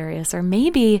is hilarious. Or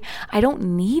maybe I don't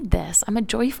need this. I'm a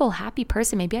joyful, happy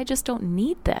person. Maybe I just don't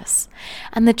need this.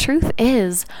 And the truth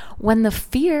is, when the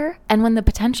fear and when the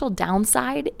potential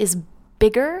downside is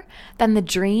bigger than the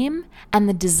dream and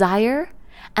the desire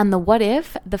and the what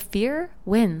if, the fear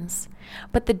wins.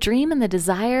 But the dream and the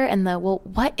desire and the, well,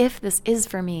 what if this is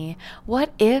for me?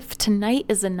 What if tonight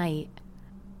is a night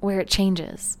where it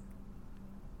changes?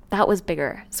 That was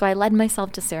bigger. So I led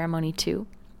myself to ceremony 2,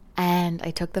 and I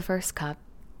took the first cup,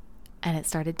 and it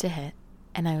started to hit,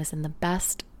 and I was in the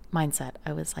best mindset.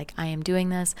 I was like, I am doing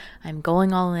this. I'm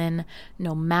going all in,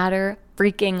 no matter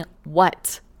freaking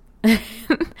what.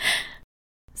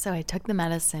 So I took the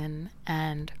medicine,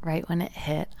 and right when it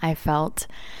hit, I felt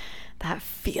that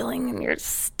feeling in your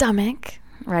stomach,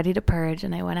 ready to purge.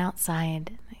 And I went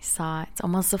outside. I saw it's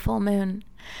almost a full moon.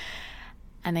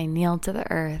 And I kneeled to the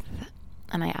earth,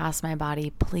 and I asked my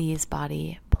body, please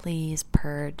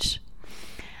purge.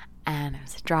 and I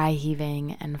was dry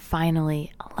heaving, and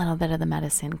finally a little bit of the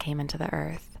medicine came into the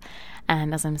earth.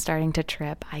 And as I'm starting to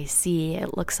trip, I see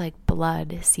it looks like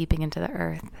blood seeping into the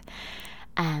earth.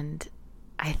 And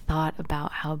I thought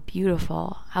about how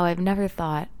beautiful, how I've never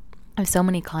thought. I have so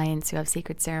many clients who have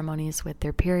sacred ceremonies with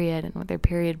their period and with their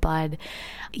period blood.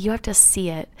 You have to see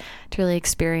it to really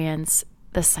experience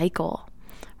the cycle,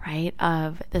 right,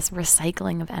 of this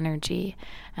recycling of energy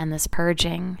and this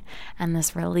purging and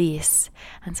this release.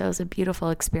 And so it was a beautiful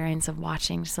experience of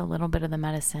watching just a little bit of the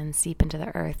medicine seep into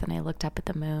the earth. And I looked up at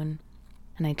the moon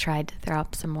and I tried to throw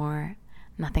up some more.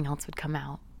 Nothing else would come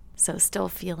out. So still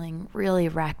feeling really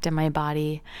wrecked in my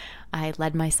body, I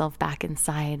led myself back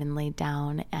inside and laid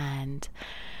down and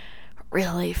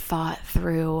really fought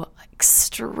through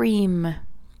extreme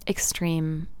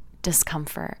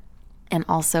discomfort, and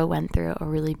also went through a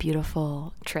really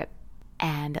beautiful trip.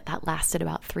 And that lasted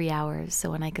about 3 hours. So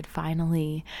when I could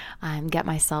finally get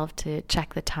myself to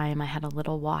check the time, I had a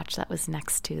little watch that was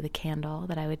next to the candle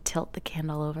that I would tilt the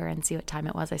candle over and see what time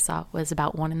it was. I saw it was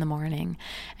about 1 a.m.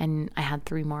 and I had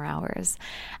 3 more hours.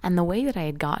 And the way that I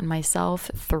had gotten myself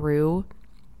through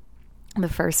the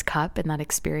first cup in that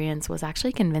experience was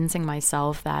actually convincing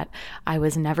myself that I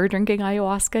was never drinking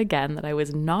ayahuasca again, that I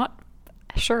was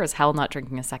sure as hell not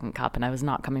drinking a second cup, and I was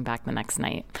not coming back the next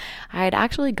night. I had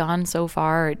actually gone so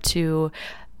far to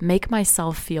make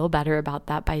myself feel better about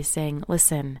that by saying,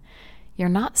 listen, you're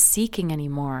not seeking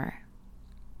anymore,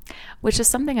 which is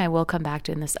something I will come back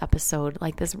to in this episode,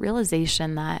 like this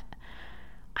realization that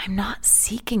I'm not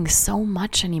seeking so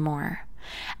much anymore.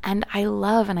 And I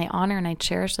love and I honor and I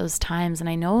cherish those times. And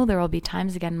I know there will be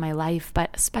times again in my life,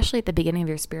 but especially at the beginning of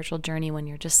your spiritual journey when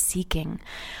you're just seeking,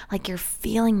 like you're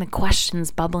feeling the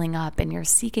questions bubbling up and you're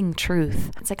seeking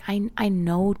truth. It's like, I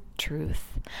know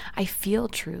truth. I feel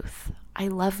truth. I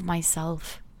love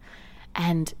myself.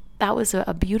 And that was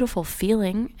a beautiful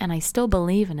feeling, and I still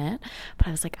believe in it. But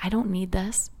I was like, I don't need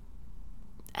this.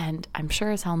 And I'm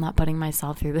sure as hell not putting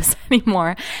myself through this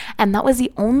anymore. And that was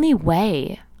the only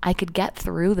way I could get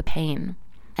through the pain.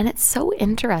 And it's so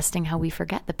interesting how we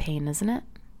forget the pain, isn't it?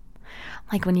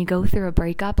 Like when you go through a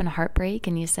breakup and a heartbreak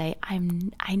and you say,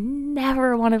 I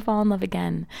never want to fall in love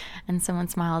again. And someone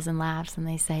smiles and laughs and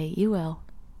they say, you will.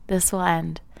 This will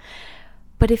end.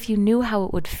 But if you knew how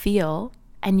it would feel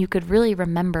and you could really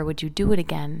remember, would you do it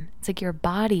again? It's like your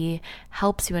body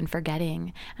helps you in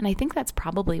forgetting. And I think that's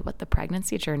probably what the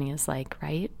pregnancy journey is like,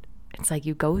 right? It's like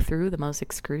you go through the most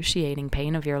excruciating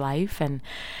pain of your life, and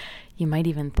you might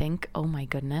even think, oh my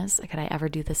goodness, could I ever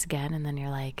do this again? And then you're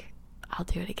like, I'll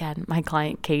do it again. My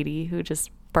client, Katie, who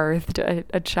just birthed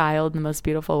a child in the most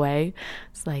beautiful way,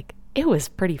 it's like, it was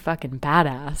pretty fucking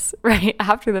badass, right?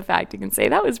 After the fact, you can say,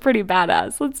 that was pretty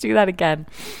badass. Let's do that again.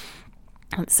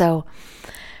 And so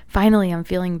finally, I'm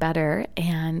feeling better,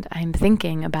 and I'm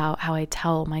thinking about how I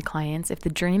tell my clients, if the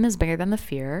dream is bigger than the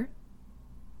fear,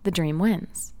 the dream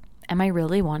wins. Am I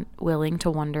really willing to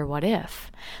wonder what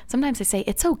if? Sometimes I say,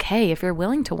 it's okay if you're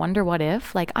willing to wonder what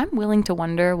if. Like, I'm willing to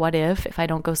wonder what if I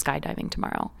don't go skydiving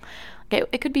tomorrow. Okay,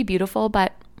 it could be beautiful,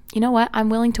 but you know what? I'm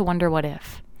willing to wonder what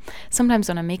if. Sometimes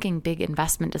when I'm making big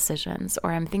investment decisions,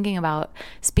 or I'm thinking about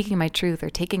speaking my truth or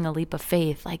taking a leap of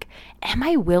faith, like, am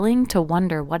I willing to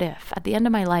wonder what if at the end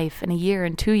of my life, in a year,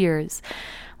 in 2 years,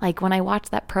 like when I watch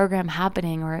that program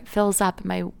happening or it fills up,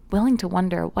 am I willing to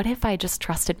wonder, what if I just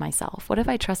trusted myself? What if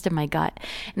I trusted my gut?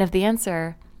 And if the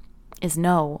answer is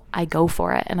no, I go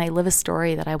for it. And I live a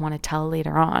story that I want to tell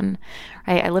later on,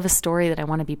 right? I live a story that I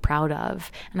want to be proud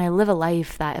of. And I live a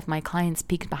life that if my clients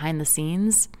peeked behind the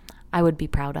scenes, I would be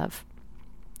proud of.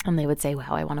 And they would say,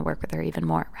 wow, I want to work with her even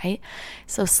more, right?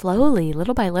 So slowly,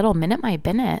 little by little, minute by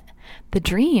minute, the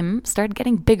dream started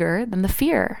getting bigger than the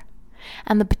fear.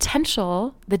 And the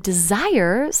potential, the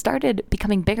desire started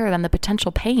becoming bigger than the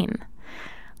potential pain.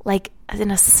 Like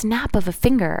in a snap of a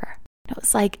finger. It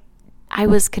was like I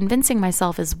was convincing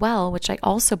myself as well, which I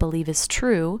also believe is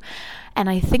true. And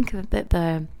I think that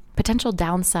the potential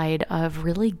downside of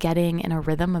really getting in a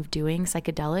rhythm of doing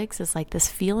psychedelics is like this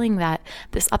feeling that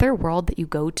this other world that you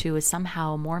go to is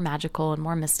somehow more magical and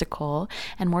more mystical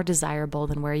and more desirable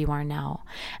than where you are now.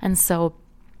 And so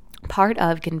part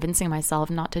of convincing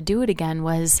myself not to do it again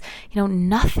was,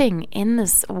 nothing in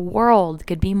this world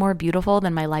could be more beautiful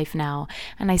than my life now.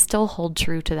 And I still hold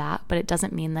true to that, but it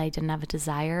doesn't mean that I didn't have a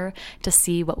desire to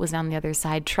see what was on the other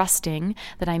side, trusting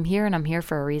that I'm here and I'm here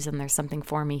for a reason. There's something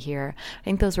for me here. I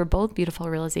think those were both beautiful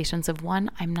realizations of, one,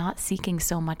 I'm not seeking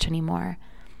so much anymore.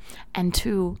 And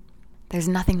two, there's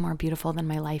nothing more beautiful than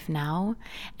my life now.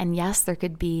 And yes, there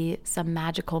could be some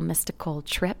magical, mystical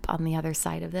trip on the other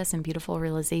side of this and beautiful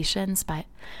realizations, but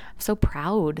I'm so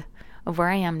proud of where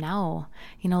I am now.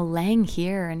 Laying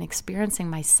here and experiencing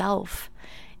myself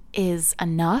is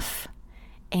enough,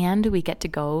 and we get to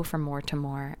go from more to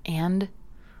more, and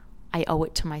I owe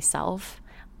it to myself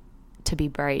to be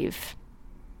brave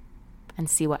and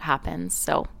see what happens.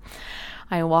 So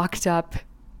I walked up,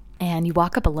 and you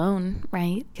walk up alone,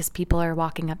 right? Because people are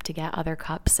walking up to get other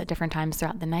cups at different times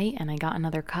throughout the night. And I got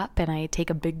another cup, and I take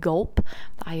a big gulp,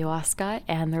 the ayahuasca,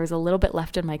 and there was a little bit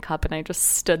left in my cup, and I just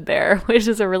stood there, which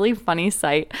is a really funny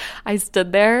sight. I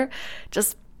stood there,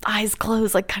 just eyes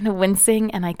closed, like kind of wincing,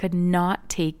 and I could not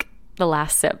take the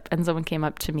last sip. And someone came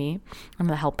up to me, one of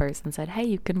the helpers, and said, "Hey,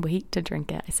 you can wait to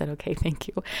drink it." I said, "Okay, thank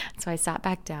you." So I sat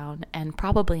back down, and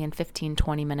probably in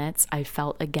 15-20 minutes, I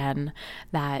felt again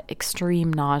that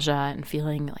extreme nausea and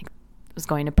feeling like I was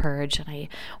going to purge. And I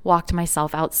walked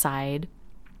myself outside,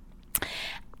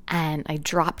 and I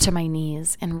dropped to my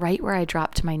knees. And right where I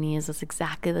dropped to my knees was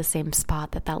exactly the same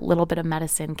spot that little bit of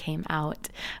medicine came out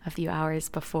a few hours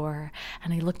before.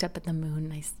 And I looked up at the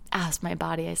moon, and I asked my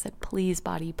body, I said, "Please,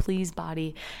 body, please,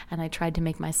 body." And I tried to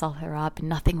make myself throw up, and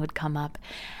nothing would come up.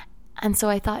 And so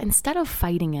I thought, instead of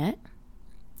fighting it,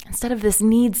 instead of this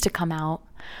needs to come out,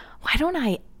 why don't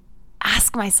I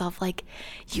ask myself, like,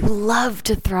 you love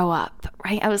to throw up,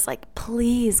 right? I was like,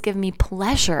 please give me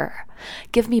pleasure.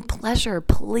 Give me pleasure,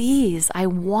 please. I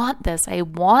want this. I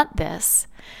want this.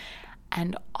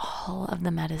 And all of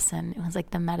the medicine, it was like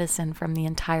the medicine from the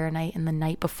entire night and the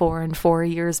night before and 4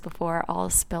 years before, all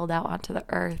spilled out onto the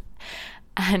earth.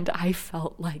 And I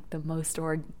felt like the most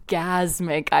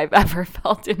orgasmic I've ever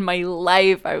felt in my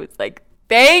life. I was like,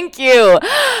 thank you.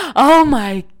 Oh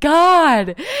my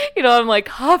God. I'm like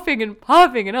huffing and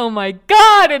puffing, and oh my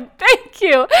God, and thank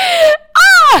you.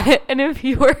 And if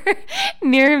you were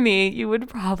near me, you would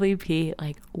probably be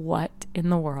like, what in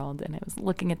the world? And I was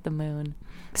looking at the moon,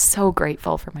 so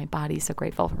grateful for my body, so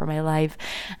grateful for my life.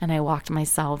 And I walked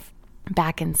myself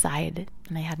back inside,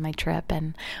 and I had my trip,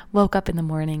 and woke up in the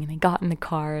morning, and I got in the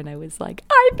car, and I was like,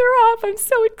 I threw up. I'm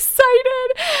so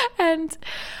excited. And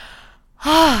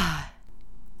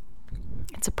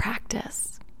it's a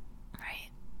practice, right?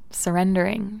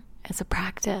 Surrendering is a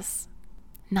practice.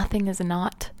 Nothing is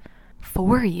not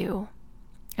for you.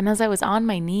 And as I was on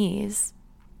my knees,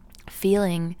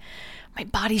 feeling my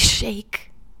body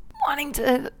shake, wanting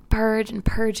to purge and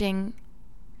purging,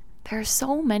 there are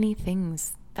so many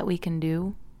things that we can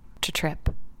do to trip,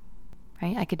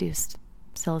 right? I could do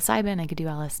psilocybin, I could do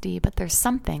LSD, but there's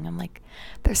something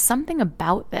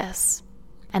about this.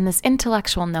 And this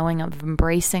intellectual knowing of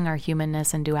embracing our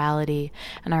humanness and duality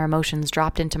and our emotions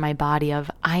dropped into my body of,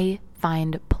 I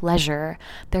find pleasure.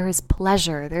 There is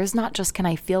pleasure. There's not just, can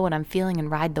I feel what I'm feeling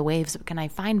and ride the waves, but can I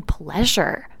find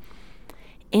pleasure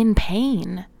in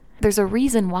pain? There's a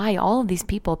reason why all of these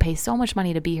people pay so much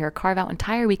money to be here, carve out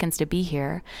entire weekends to be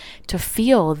here, to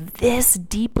feel this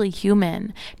deeply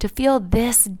human, to feel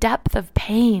this depth of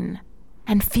pain,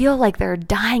 and feel like they're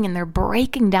dying and they're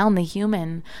breaking down the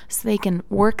human so they can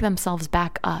work themselves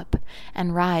back up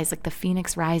and rise like the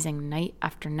phoenix rising night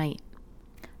after night.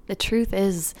 The truth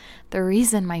is, the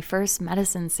reason my first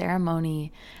medicine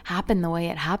ceremony happened the way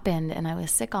it happened and I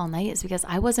was sick all night is because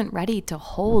I wasn't ready to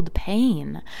hold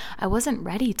pain. I wasn't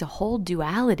ready to hold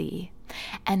duality.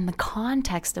 And the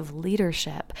context of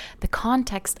leadership, the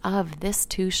context of this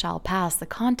too shall pass, the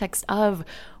context of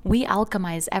we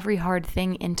alchemize every hard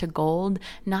thing into gold,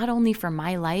 not only for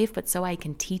my life, but so I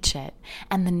can teach it.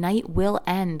 And the night will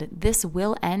end. This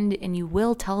will end, and you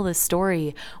will tell the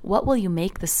story. What will you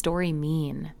make the story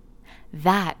mean?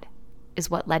 That is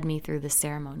what led me through the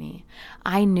ceremony.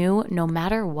 I knew no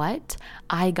matter what,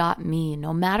 I got me.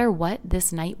 No matter what,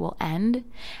 this night will end.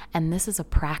 And this is a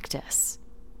practice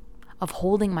of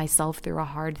holding myself through a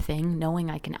hard thing, knowing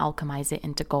I can alchemize it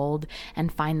into gold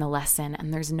and find the lesson,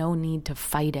 and there's no need to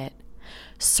fight it.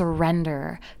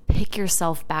 Surrender, pick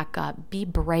yourself back up, be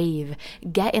brave,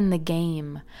 get in the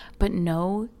game, but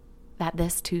know that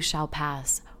this too shall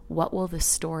pass. What will the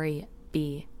story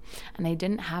be? And I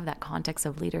didn't have that context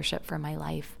of leadership for my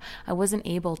life. I wasn't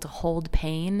able to hold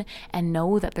pain and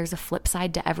know that there's a flip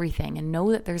side to everything and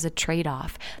know that there's a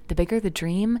trade-off. The bigger the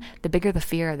dream, the bigger the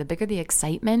fear, the bigger the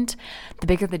excitement, the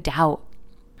bigger the doubt,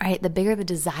 right? The bigger the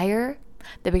desire,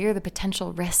 the bigger the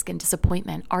potential risk and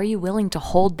disappointment. Are you willing to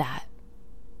hold that?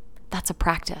 That's a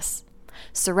practice.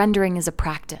 Surrendering is a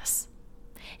practice.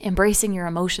 Embracing your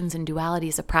emotions and duality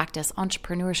is a practice.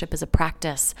 Entrepreneurship is a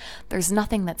practice. There's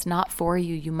nothing that's not for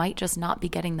you. You might just not be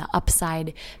getting the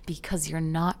upside because you're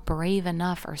not brave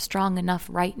enough or strong enough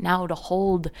right now to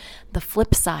hold the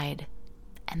flip side.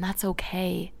 And that's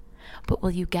okay. But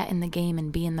will you get in the game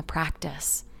and be in the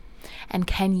practice? And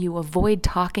can you avoid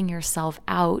talking yourself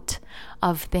out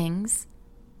of things?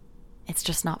 It's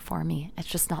just not for me. It's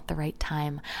just not the right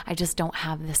time. I just don't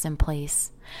have this in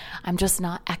place. I'm just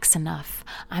not X enough.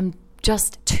 I'm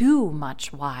just too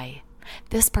much Y.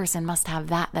 This person must have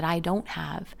that I don't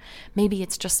have. Maybe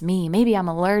it's just me. Maybe I'm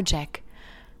allergic.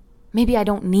 Maybe I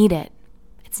don't need it.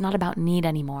 It's not about need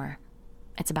anymore.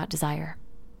 It's about desire.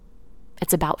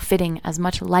 It's about fitting as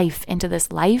much life into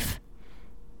this life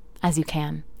as you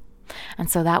can.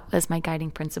 And so that was my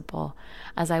guiding principle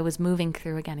as I was moving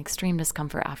through, again, extreme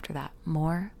discomfort after that.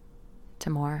 More to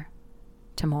more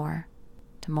to more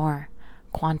to more.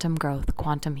 Quantum growth,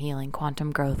 quantum healing,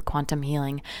 quantum growth, quantum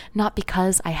healing. Not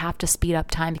because I have to speed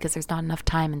up time because there's not enough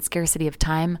time and scarcity of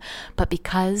time, but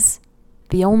because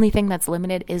the only thing that's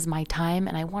limited is my time,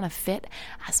 and I want to fit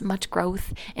as much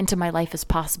growth into my life as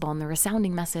possible. And the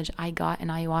resounding message I got in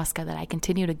ayahuasca that I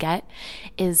continue to get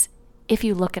is, if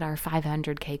you look at our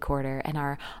 500K quarter and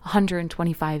our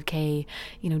 125K,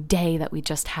 day that we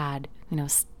just had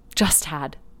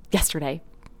yesterday,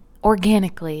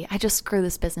 organically, I just grew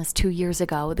this business 2 years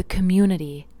ago. The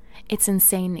community, it's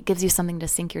insane. It gives you something to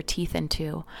sink your teeth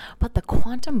into. But the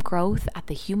quantum growth at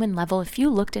the human level, if you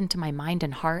looked into my mind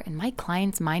and heart and my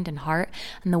clients' mind and heart,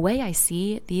 and the way I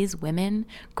see these women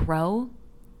grow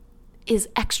is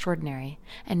extraordinary.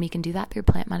 And we can do that through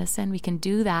plant medicine. We can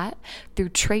do that through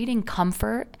trading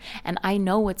comfort. And I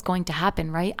know what's going to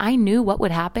happen, right? I knew what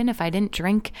would happen if I didn't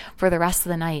drink for the rest of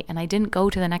the night and I didn't go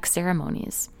to the next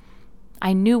ceremonies.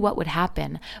 I knew what would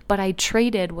happen, but I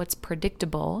traded what's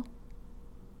predictable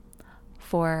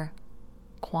for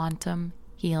quantum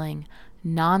healing,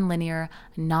 non-linear,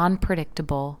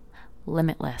 non-predictable,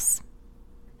 limitless.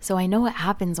 So I know what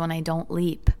happens when I don't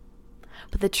leap.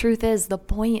 But the truth is,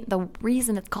 the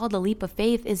reason it's called a leap of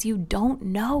faith is you don't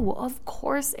know. Of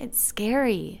course it's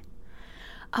scary.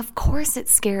 Of course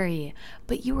it's scary,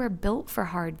 but you are built for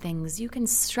hard things. You can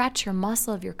stretch your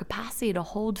muscle of your capacity to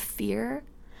hold fear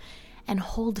and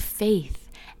hold faith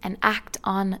and act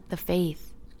on the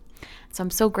faith. So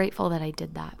I'm so grateful that I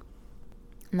did that.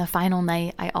 And the final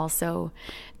night, I also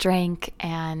drank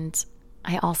and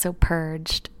I also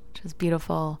purged, which was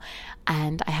beautiful.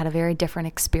 And I had a very different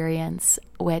experience,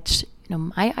 which,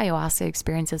 my ayahuasca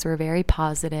experiences were very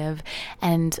positive,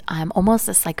 and almost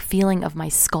this feeling of my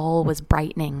skull was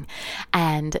brightening,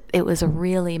 and it was a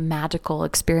really magical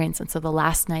experience. And so the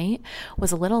last night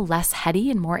was a little less heady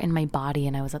and more in my body,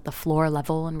 and I was at the floor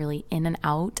level and really in and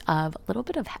out of a little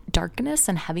bit of darkness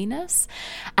and heaviness.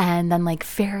 And then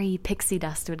fairy pixie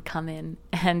dust would come in,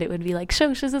 and it would be like,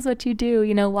 Shosh, this is what you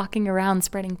do, walking around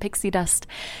spreading pixie dust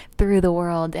through the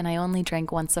world. And I only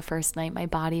drank once the first night. My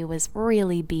body was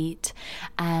really beat,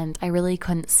 and I really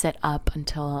couldn't sit up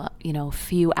until, a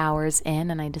few hours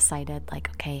in, and I decided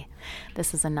okay,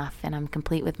 this is enough and I'm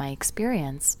complete with my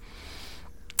experience.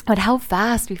 But how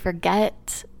fast we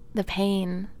forget the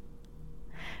pain,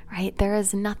 right? There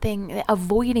is nothing,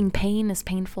 avoiding pain is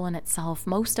painful in itself.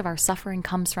 Most of our suffering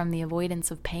comes from the avoidance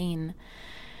of pain.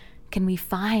 Can we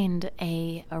find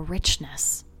a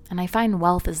richness? And I find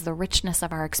wealth is the richness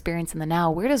of our experience in the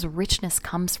now. Where does richness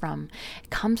comes from? It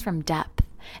comes from depth.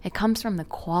 It comes from the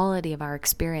quality of our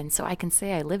experience. So I can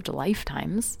say I lived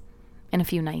lifetimes in a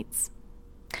few nights.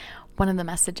 One of the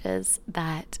messages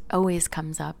that always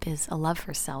comes up is a love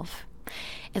for self.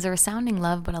 Is a resounding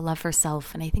love, but a love for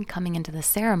self. And I think coming into the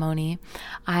ceremony,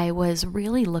 I was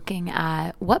really looking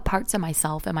at what parts of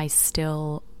myself am I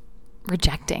still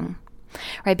rejecting,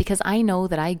 right? Because I know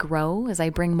that I grow as I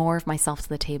bring more of myself to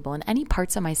the table, and any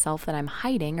parts of myself that I'm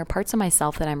hiding are parts of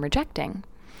myself that I'm rejecting.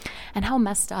 And how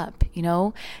messed up,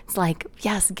 It's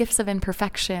yes, gifts of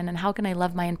imperfection, and how can I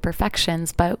love my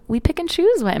imperfections? But we pick and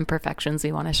choose what imperfections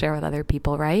we want to share with other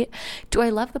people, right? Do I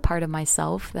love the part of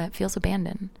myself that feels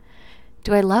abandoned?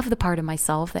 Do I love the part of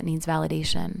myself that needs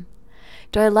validation?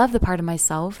 Do I love the part of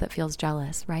myself that feels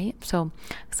jealous, right? So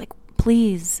it's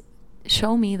please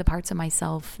show me the parts of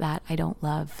myself that I don't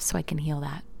love so I can heal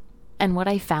that. And what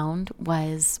I found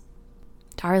was,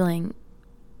 darling,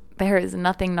 there is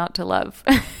nothing not to love.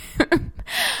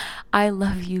 I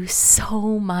love you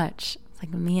so much.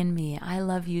 It's me and me. I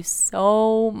love you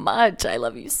so much. I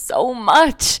love you so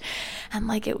much. And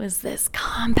it was this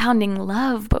compounding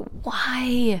love, but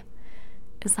why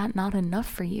is that not enough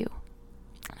for you?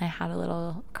 And I had a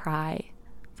little cry.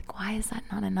 Why is that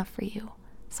not enough for you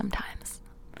sometimes?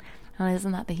 And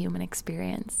isn't that the human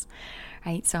experience,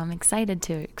 right? So I'm excited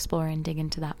to explore and dig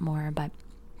into that more, but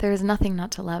There is nothing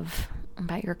not to love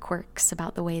about your quirks,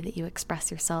 about the way that you express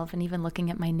yourself. And even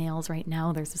looking at my nails right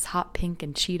now, there's this hot pink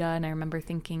and cheetah. And I remember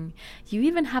thinking, you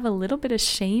even have a little bit of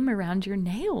shame around your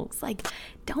nails. Like,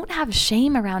 don't have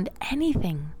shame around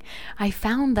anything. I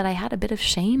found that I had a bit of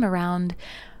shame around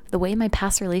the way my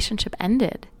past relationship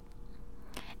ended.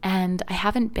 And I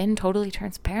haven't been totally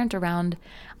transparent around,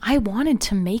 I wanted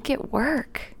to make it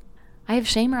work. I have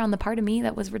shame around the part of me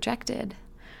that was rejected,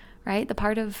 right? The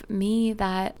part of me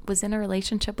that was in a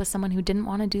relationship with someone who didn't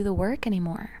want to do the work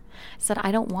anymore. Said,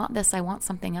 I don't want this, I want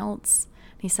something else.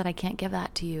 And he said, I can't give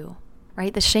that to you,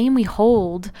 right? The shame we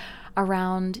hold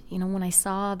around, when I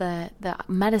saw the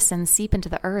medicine seep into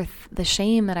the earth, the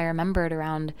shame that I remembered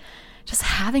around just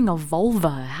having a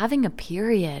vulva, having a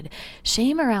period,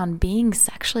 shame around being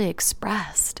sexually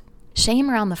expressed,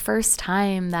 shame around the first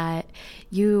time that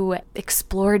you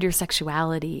explored your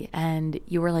sexuality and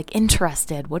you were like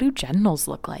interested. What do genitals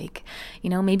look like?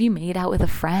 Maybe you made out with a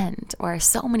friend, or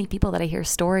so many people that I hear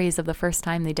stories of the first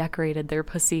time they decorated their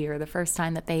pussy or the first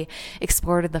time that they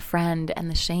explored with a friend,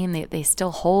 and the shame that they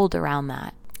still hold around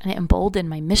that. And it emboldened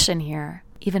my mission here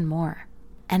even more.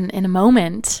 And in a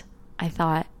moment, I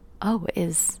thought, oh,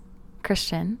 is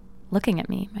Christian looking at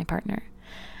me, my partner?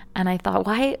 And I thought,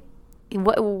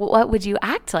 what would you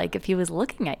act like if he was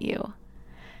looking at you?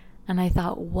 And I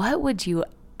thought, what would you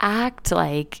act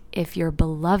like if your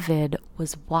beloved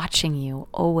was watching you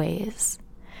always?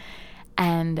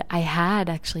 And I had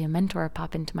actually a mentor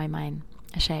pop into my mind,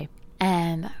 Ashay.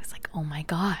 And I was like, oh my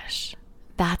gosh,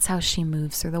 that's how she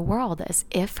moves through the world, as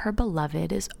if her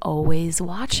beloved is always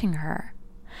watching her.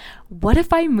 What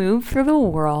if I move through the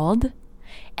world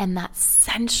in that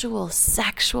sensual,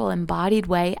 sexual, embodied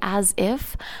way as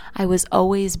if I was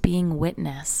always being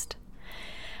witnessed?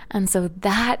 And so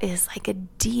that is like a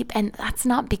deep, and that's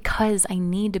not because I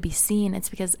need to be seen. It's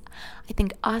because I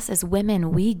think us as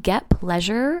women, we get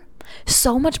pleasure,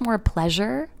 so much more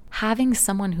pleasure, having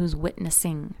someone who's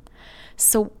witnessing.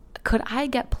 So could I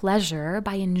get pleasure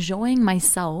by enjoying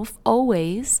myself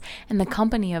always in the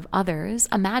company of others,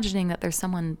 imagining that there's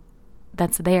someone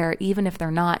that's there, even if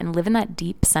they're not, and live in that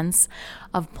deep sense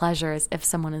of pleasure as if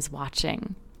someone is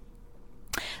watching?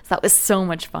 So that was so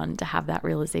much fun to have that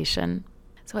realization.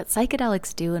 So what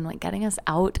psychedelics do, and what getting us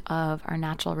out of our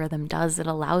natural rhythm does, it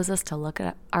allows us to look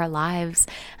at our lives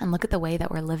and look at the way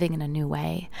that we're living in a new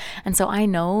way. And so I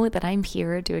know that I'm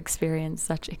here to experience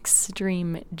such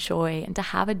extreme joy and to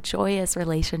have a joyous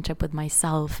relationship with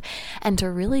myself, and to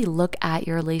really look at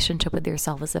your relationship with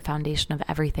yourself as the foundation of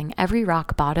everything. Every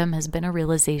rock bottom has been a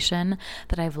realization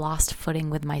that I've lost footing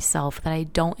with myself, that I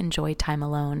don't enjoy time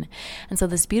alone. And so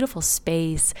this beautiful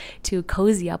space to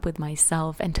cozy up with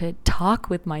myself and to talk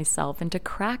with myself and to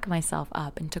crack myself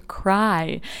up and to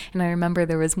cry. And I remember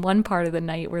there was one part of the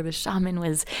night where the shaman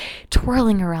was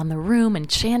twirling around the room and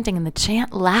chanting, and the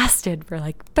chant lasted for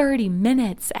like 30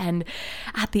 minutes. And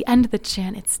at the end of the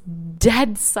chant, it's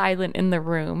dead silent in the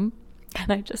room.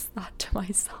 And I just thought to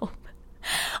myself,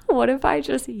 what if I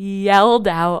just yelled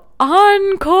out,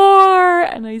 "Encore!"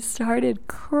 And I started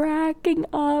cracking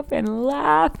up and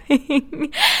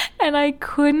laughing. And I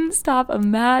couldn't stop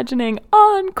imagining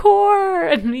encore,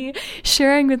 and me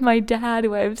sharing with my dad,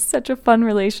 who I have such a fun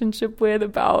relationship with,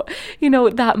 about,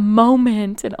 that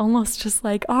moment, and almost just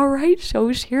like, all right,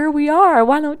 Shosh, here we are.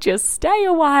 Why don't you stay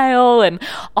a while? And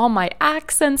all my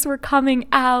accents were coming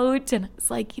out. And it's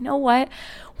like, you know what?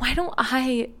 Why don't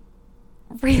I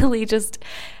really just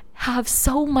have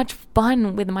so much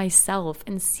fun with myself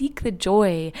and seek the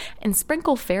joy and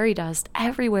sprinkle fairy dust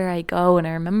everywhere I go? And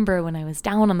I remember when I was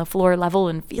down on the floor level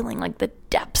and feeling like the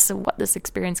depths of what this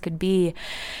experience could be,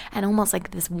 and almost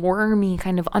like this wormy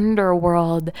kind of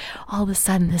underworld, all of a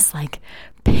sudden this like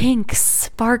pink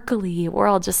sparkly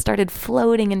world just started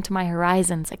floating into my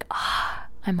horizon. It's like,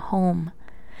 I'm home.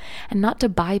 And not to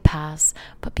bypass,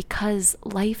 but because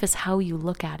life is how you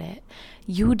look at it.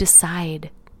 You decide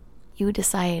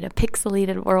a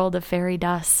pixelated world of fairy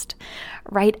dust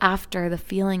right after the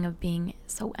feeling of being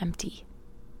so empty,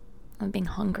 of being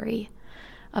hungry,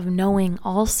 of knowing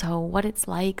also what it's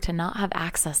like to not have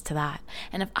access to that.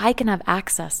 And if I can have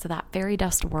access to that fairy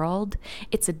dust world,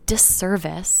 it's a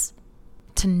disservice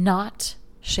to not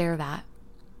share that.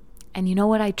 And you know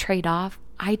what I trade off?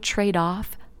 I trade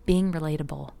off being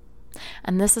relatable.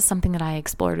 And this is something that I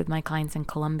explored with my clients in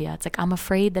Colombia. It's like, I'm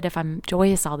afraid that if I'm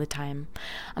joyous all the time,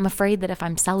 I'm afraid that if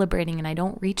I'm celebrating and I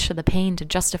don't reach for the pain to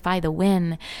justify the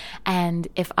win, and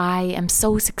if I am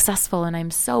so successful and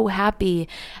I'm so happy,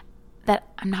 that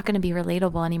I'm not going to be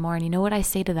relatable anymore. And you know what I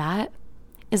say to that?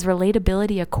 Is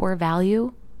relatability a core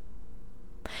value?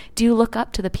 Do you look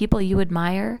up to the people you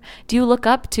admire? Do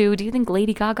you think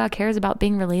Lady Gaga cares about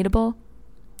being relatable?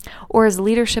 Or is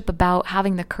leadership about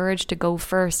having the courage to go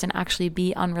first and actually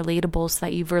be unrelatable so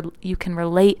that you can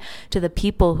relate to the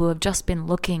people who have just been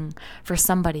looking for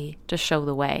somebody to show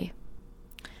the way?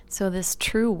 So this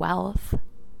true wealth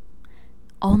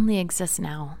only exists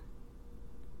now,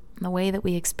 in the way that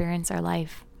we experience our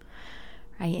life,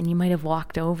 right? And you might have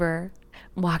walked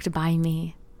by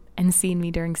me and seen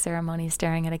me during ceremony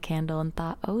staring at a candle and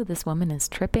thought, oh, this woman is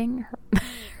tripping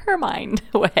her mind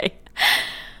away.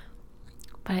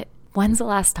 But when's the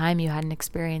last time you had an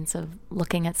experience of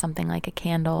looking at something like a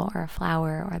candle or a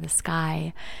flower or the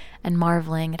sky and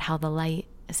marveling at how the light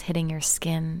is hitting your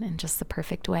skin in just the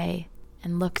perfect way,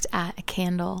 and looked at a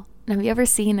candle? And have you ever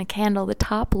seen a candle? The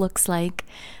top looks like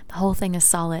the whole thing is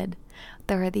solid.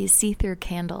 There are these see-through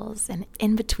candles, and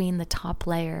in between the top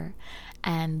layer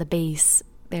and the base,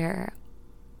 there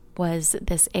was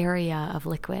this area of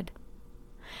liquid.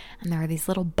 And there are these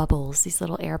little bubbles, these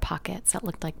little air pockets that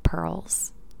looked like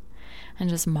pearls. And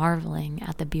just marveling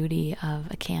at the beauty of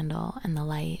a candle and the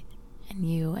light and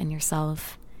you and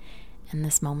yourself in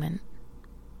this moment.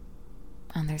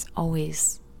 And there's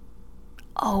always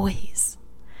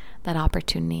that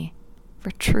opportunity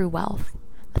for true wealth.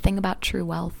 The thing about true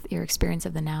wealth, your experience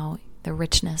of the now, the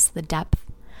richness, the depth,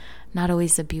 not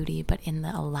always the beauty, but in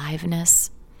the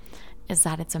aliveness, is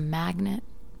that it's a magnet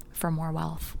for more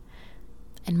wealth.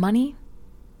 And money,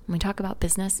 when we talk about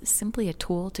business, is simply a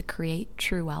tool to create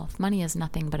true wealth. Money is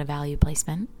nothing but a value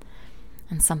placement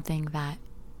and something that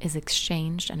is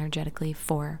exchanged energetically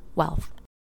for wealth.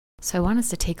 So I want us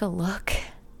to take a look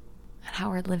at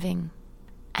how we're living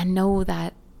and know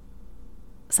that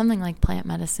something like plant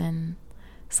medicine,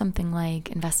 something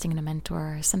like investing in a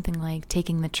mentor, something like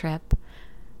taking the trip,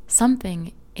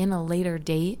 something in a later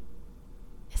date,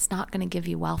 it's not going to give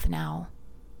you wealth now.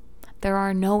 There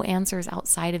are no answers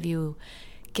outside of you.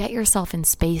 Get yourself in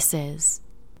spaces.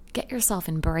 Get yourself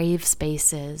in brave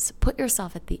spaces. Put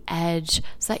yourself at the edge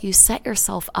so that you set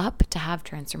yourself up to have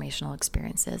transformational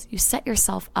experiences. You set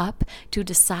yourself up to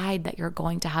decide that you're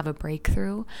going to have a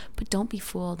breakthrough, but don't be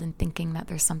fooled in thinking that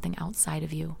there's something outside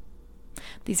of you.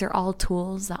 These are all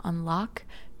tools that unlock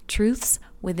truths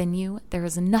within you. There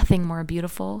is nothing more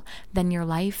beautiful than your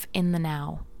life in the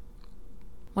now.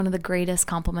 One of the greatest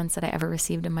compliments that I ever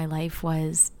received in my life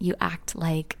was, you act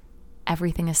like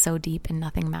everything is so deep and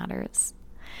nothing matters.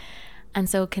 And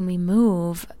so can we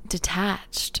move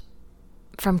detached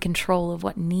from control of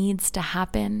what needs to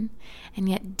happen, and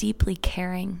yet deeply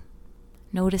caring,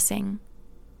 noticing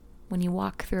when you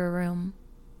walk through a room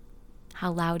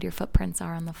how loud your footprints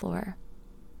are on the floor,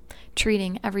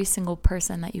 treating every single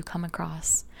person that you come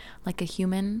across like a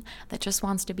human that just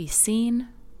wants to be seen,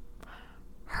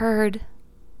 heard,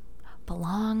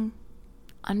 belong,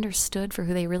 understood for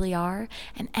who they really are.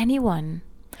 And anyone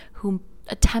who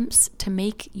attempts to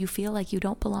make you feel like you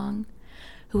don't belong,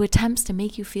 who attempts to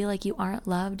make you feel like you aren't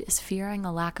loved, is fearing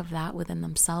a lack of that within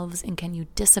themselves. And can you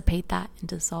dissipate that and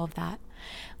dissolve that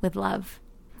with love?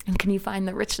 And can you find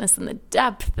the richness and the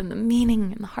depth and the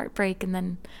meaning and the heartbreak, and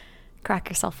then crack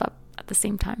yourself up at the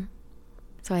same time?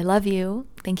 So I love you.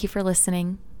 Thank you for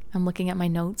listening. I'm looking at my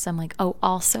notes. I'm like, oh,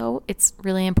 also, it's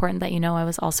really important that you know I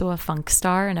was also a funk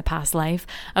star in a past life.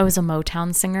 I was a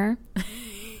Motown singer.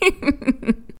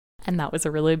 And that was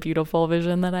a really beautiful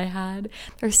vision that I had.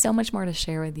 There's so much more to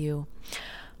share with you.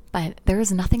 But there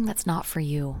is nothing that's not for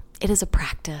you. It is a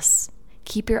practice.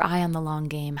 Keep your eye on the long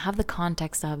game. Have the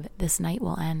context of, this night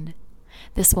will end.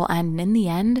 This will end. And in the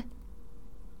end,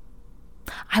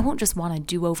 I won't just want to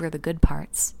do over the good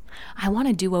parts. I want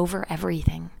to do over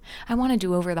everything. I want to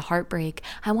do over the heartbreak.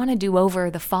 I want to do over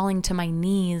the falling to my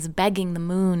knees, begging the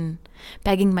moon,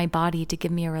 begging my body to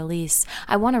give me a release.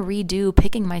 I want to redo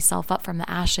picking myself up from the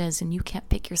ashes, and you can't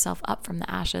pick yourself up from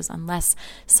the ashes unless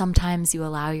sometimes you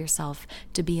allow yourself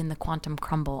to be in the quantum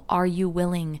crumble. Are you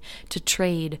willing to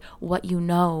trade what you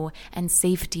know and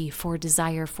safety for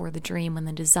desire for the dream? When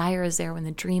the desire is there, when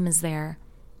the dream is there,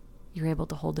 you're able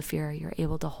to hold the fear. You're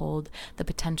able to hold the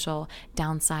potential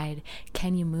downside.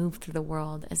 Can you move through the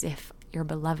world as if your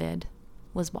beloved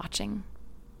was watching?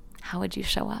 How would you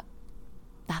show up?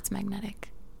 That's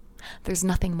magnetic. There's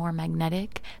nothing more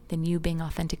magnetic than you being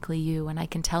authentically you. And I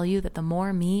can tell you that the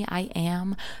more me I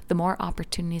am, the more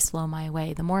opportunities flow my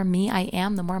way. The more me I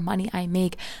am, the more money I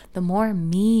make. The more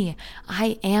me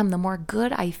I am, the more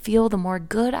good I feel. The more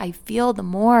good I feel, the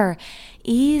more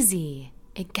easy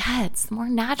it gets, the more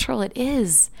natural it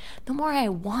is, the more I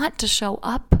want to show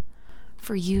up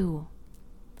for you,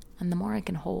 and the more I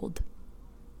can hold.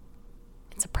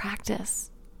 It's a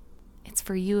practice. It's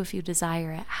for you if you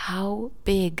desire it. How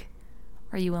big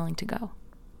Are you willing to go?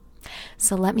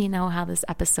 So let me know how this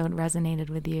episode resonated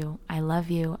with you. I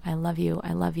love you. I love you.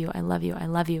 I love you. I love you. I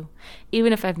love you.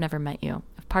 Even if I've never met you.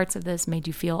 If parts of this made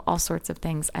you feel all sorts of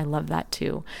things, I love that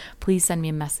too. Please send me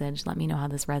a message. Let me know how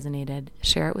this resonated.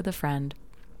 Share it with a friend.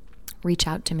 Reach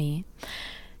out to me.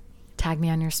 Tag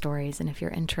me on your stories. And if you're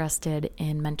interested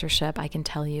in mentorship, I can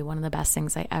tell you one of the best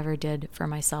things I ever did for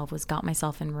myself was got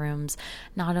myself in rooms,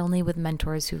 not only with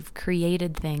mentors who've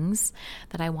created things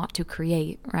that I want to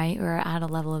create, right? Or at a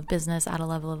level of business, at a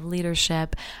level of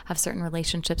leadership, have certain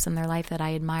relationships in their life that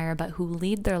I admire, but who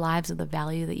lead their lives with the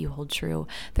value that you hold true.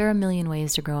 There are a million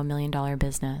ways to grow $1 million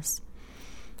business.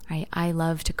 I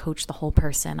love to coach the whole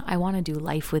person. I want to do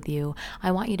life with you.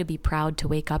 I want you to be proud to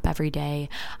wake up every day.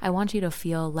 I want you to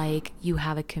feel like you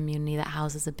have a community that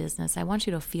houses a business. I want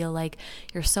you to feel like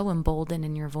you're so emboldened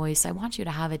in your voice. I want you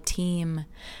to have a team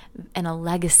and a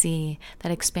legacy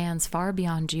that expands far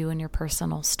beyond you and your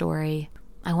personal story.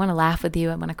 I want to laugh with you.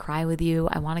 I want to cry with you.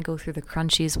 I want to go through the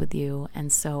crunchies with you. And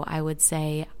so I would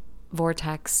say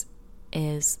Vortex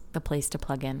is the place to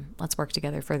plug in. Let's work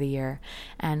together for the year.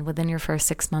 And within your first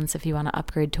 6 months, if you want to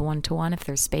upgrade to one-to-one, if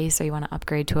there's space, or you want to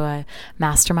upgrade to a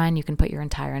mastermind, you can put your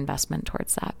entire investment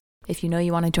towards that. If you know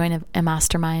you want to join a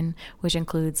mastermind, which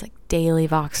includes like daily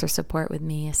Voxer support with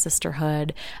me, a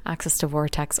sisterhood, access to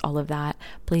Vortex, all of that,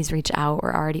 please reach out.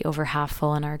 We're already over half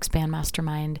full in our Expand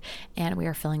Mastermind, and we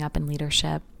are filling up in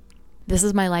leadership. This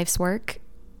is my life's work.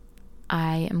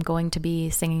 I am going to be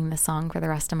singing this song for the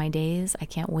rest of my days. I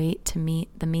can't wait to meet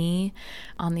the me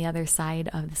on the other side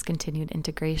of this continued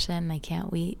integration. I can't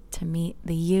wait to meet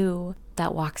the you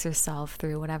that walks yourself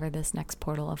through whatever this next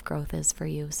portal of growth is for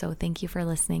you. So thank you for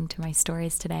listening to my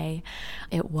stories today.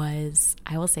 I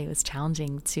will say it was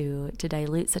challenging to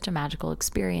dilute such a magical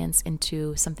experience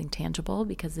into something tangible,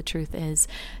 because the truth is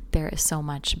there is so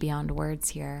much beyond words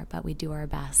here, but we do our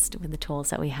best with the tools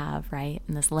that we have, right?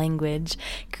 And this language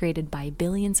created by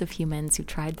billions of humans who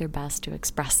tried their best to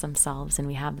express themselves, and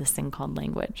we have this thing called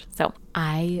language. So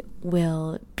I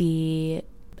will be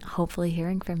hopefully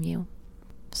hearing from you.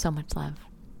 So much love.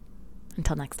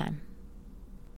 Until next time.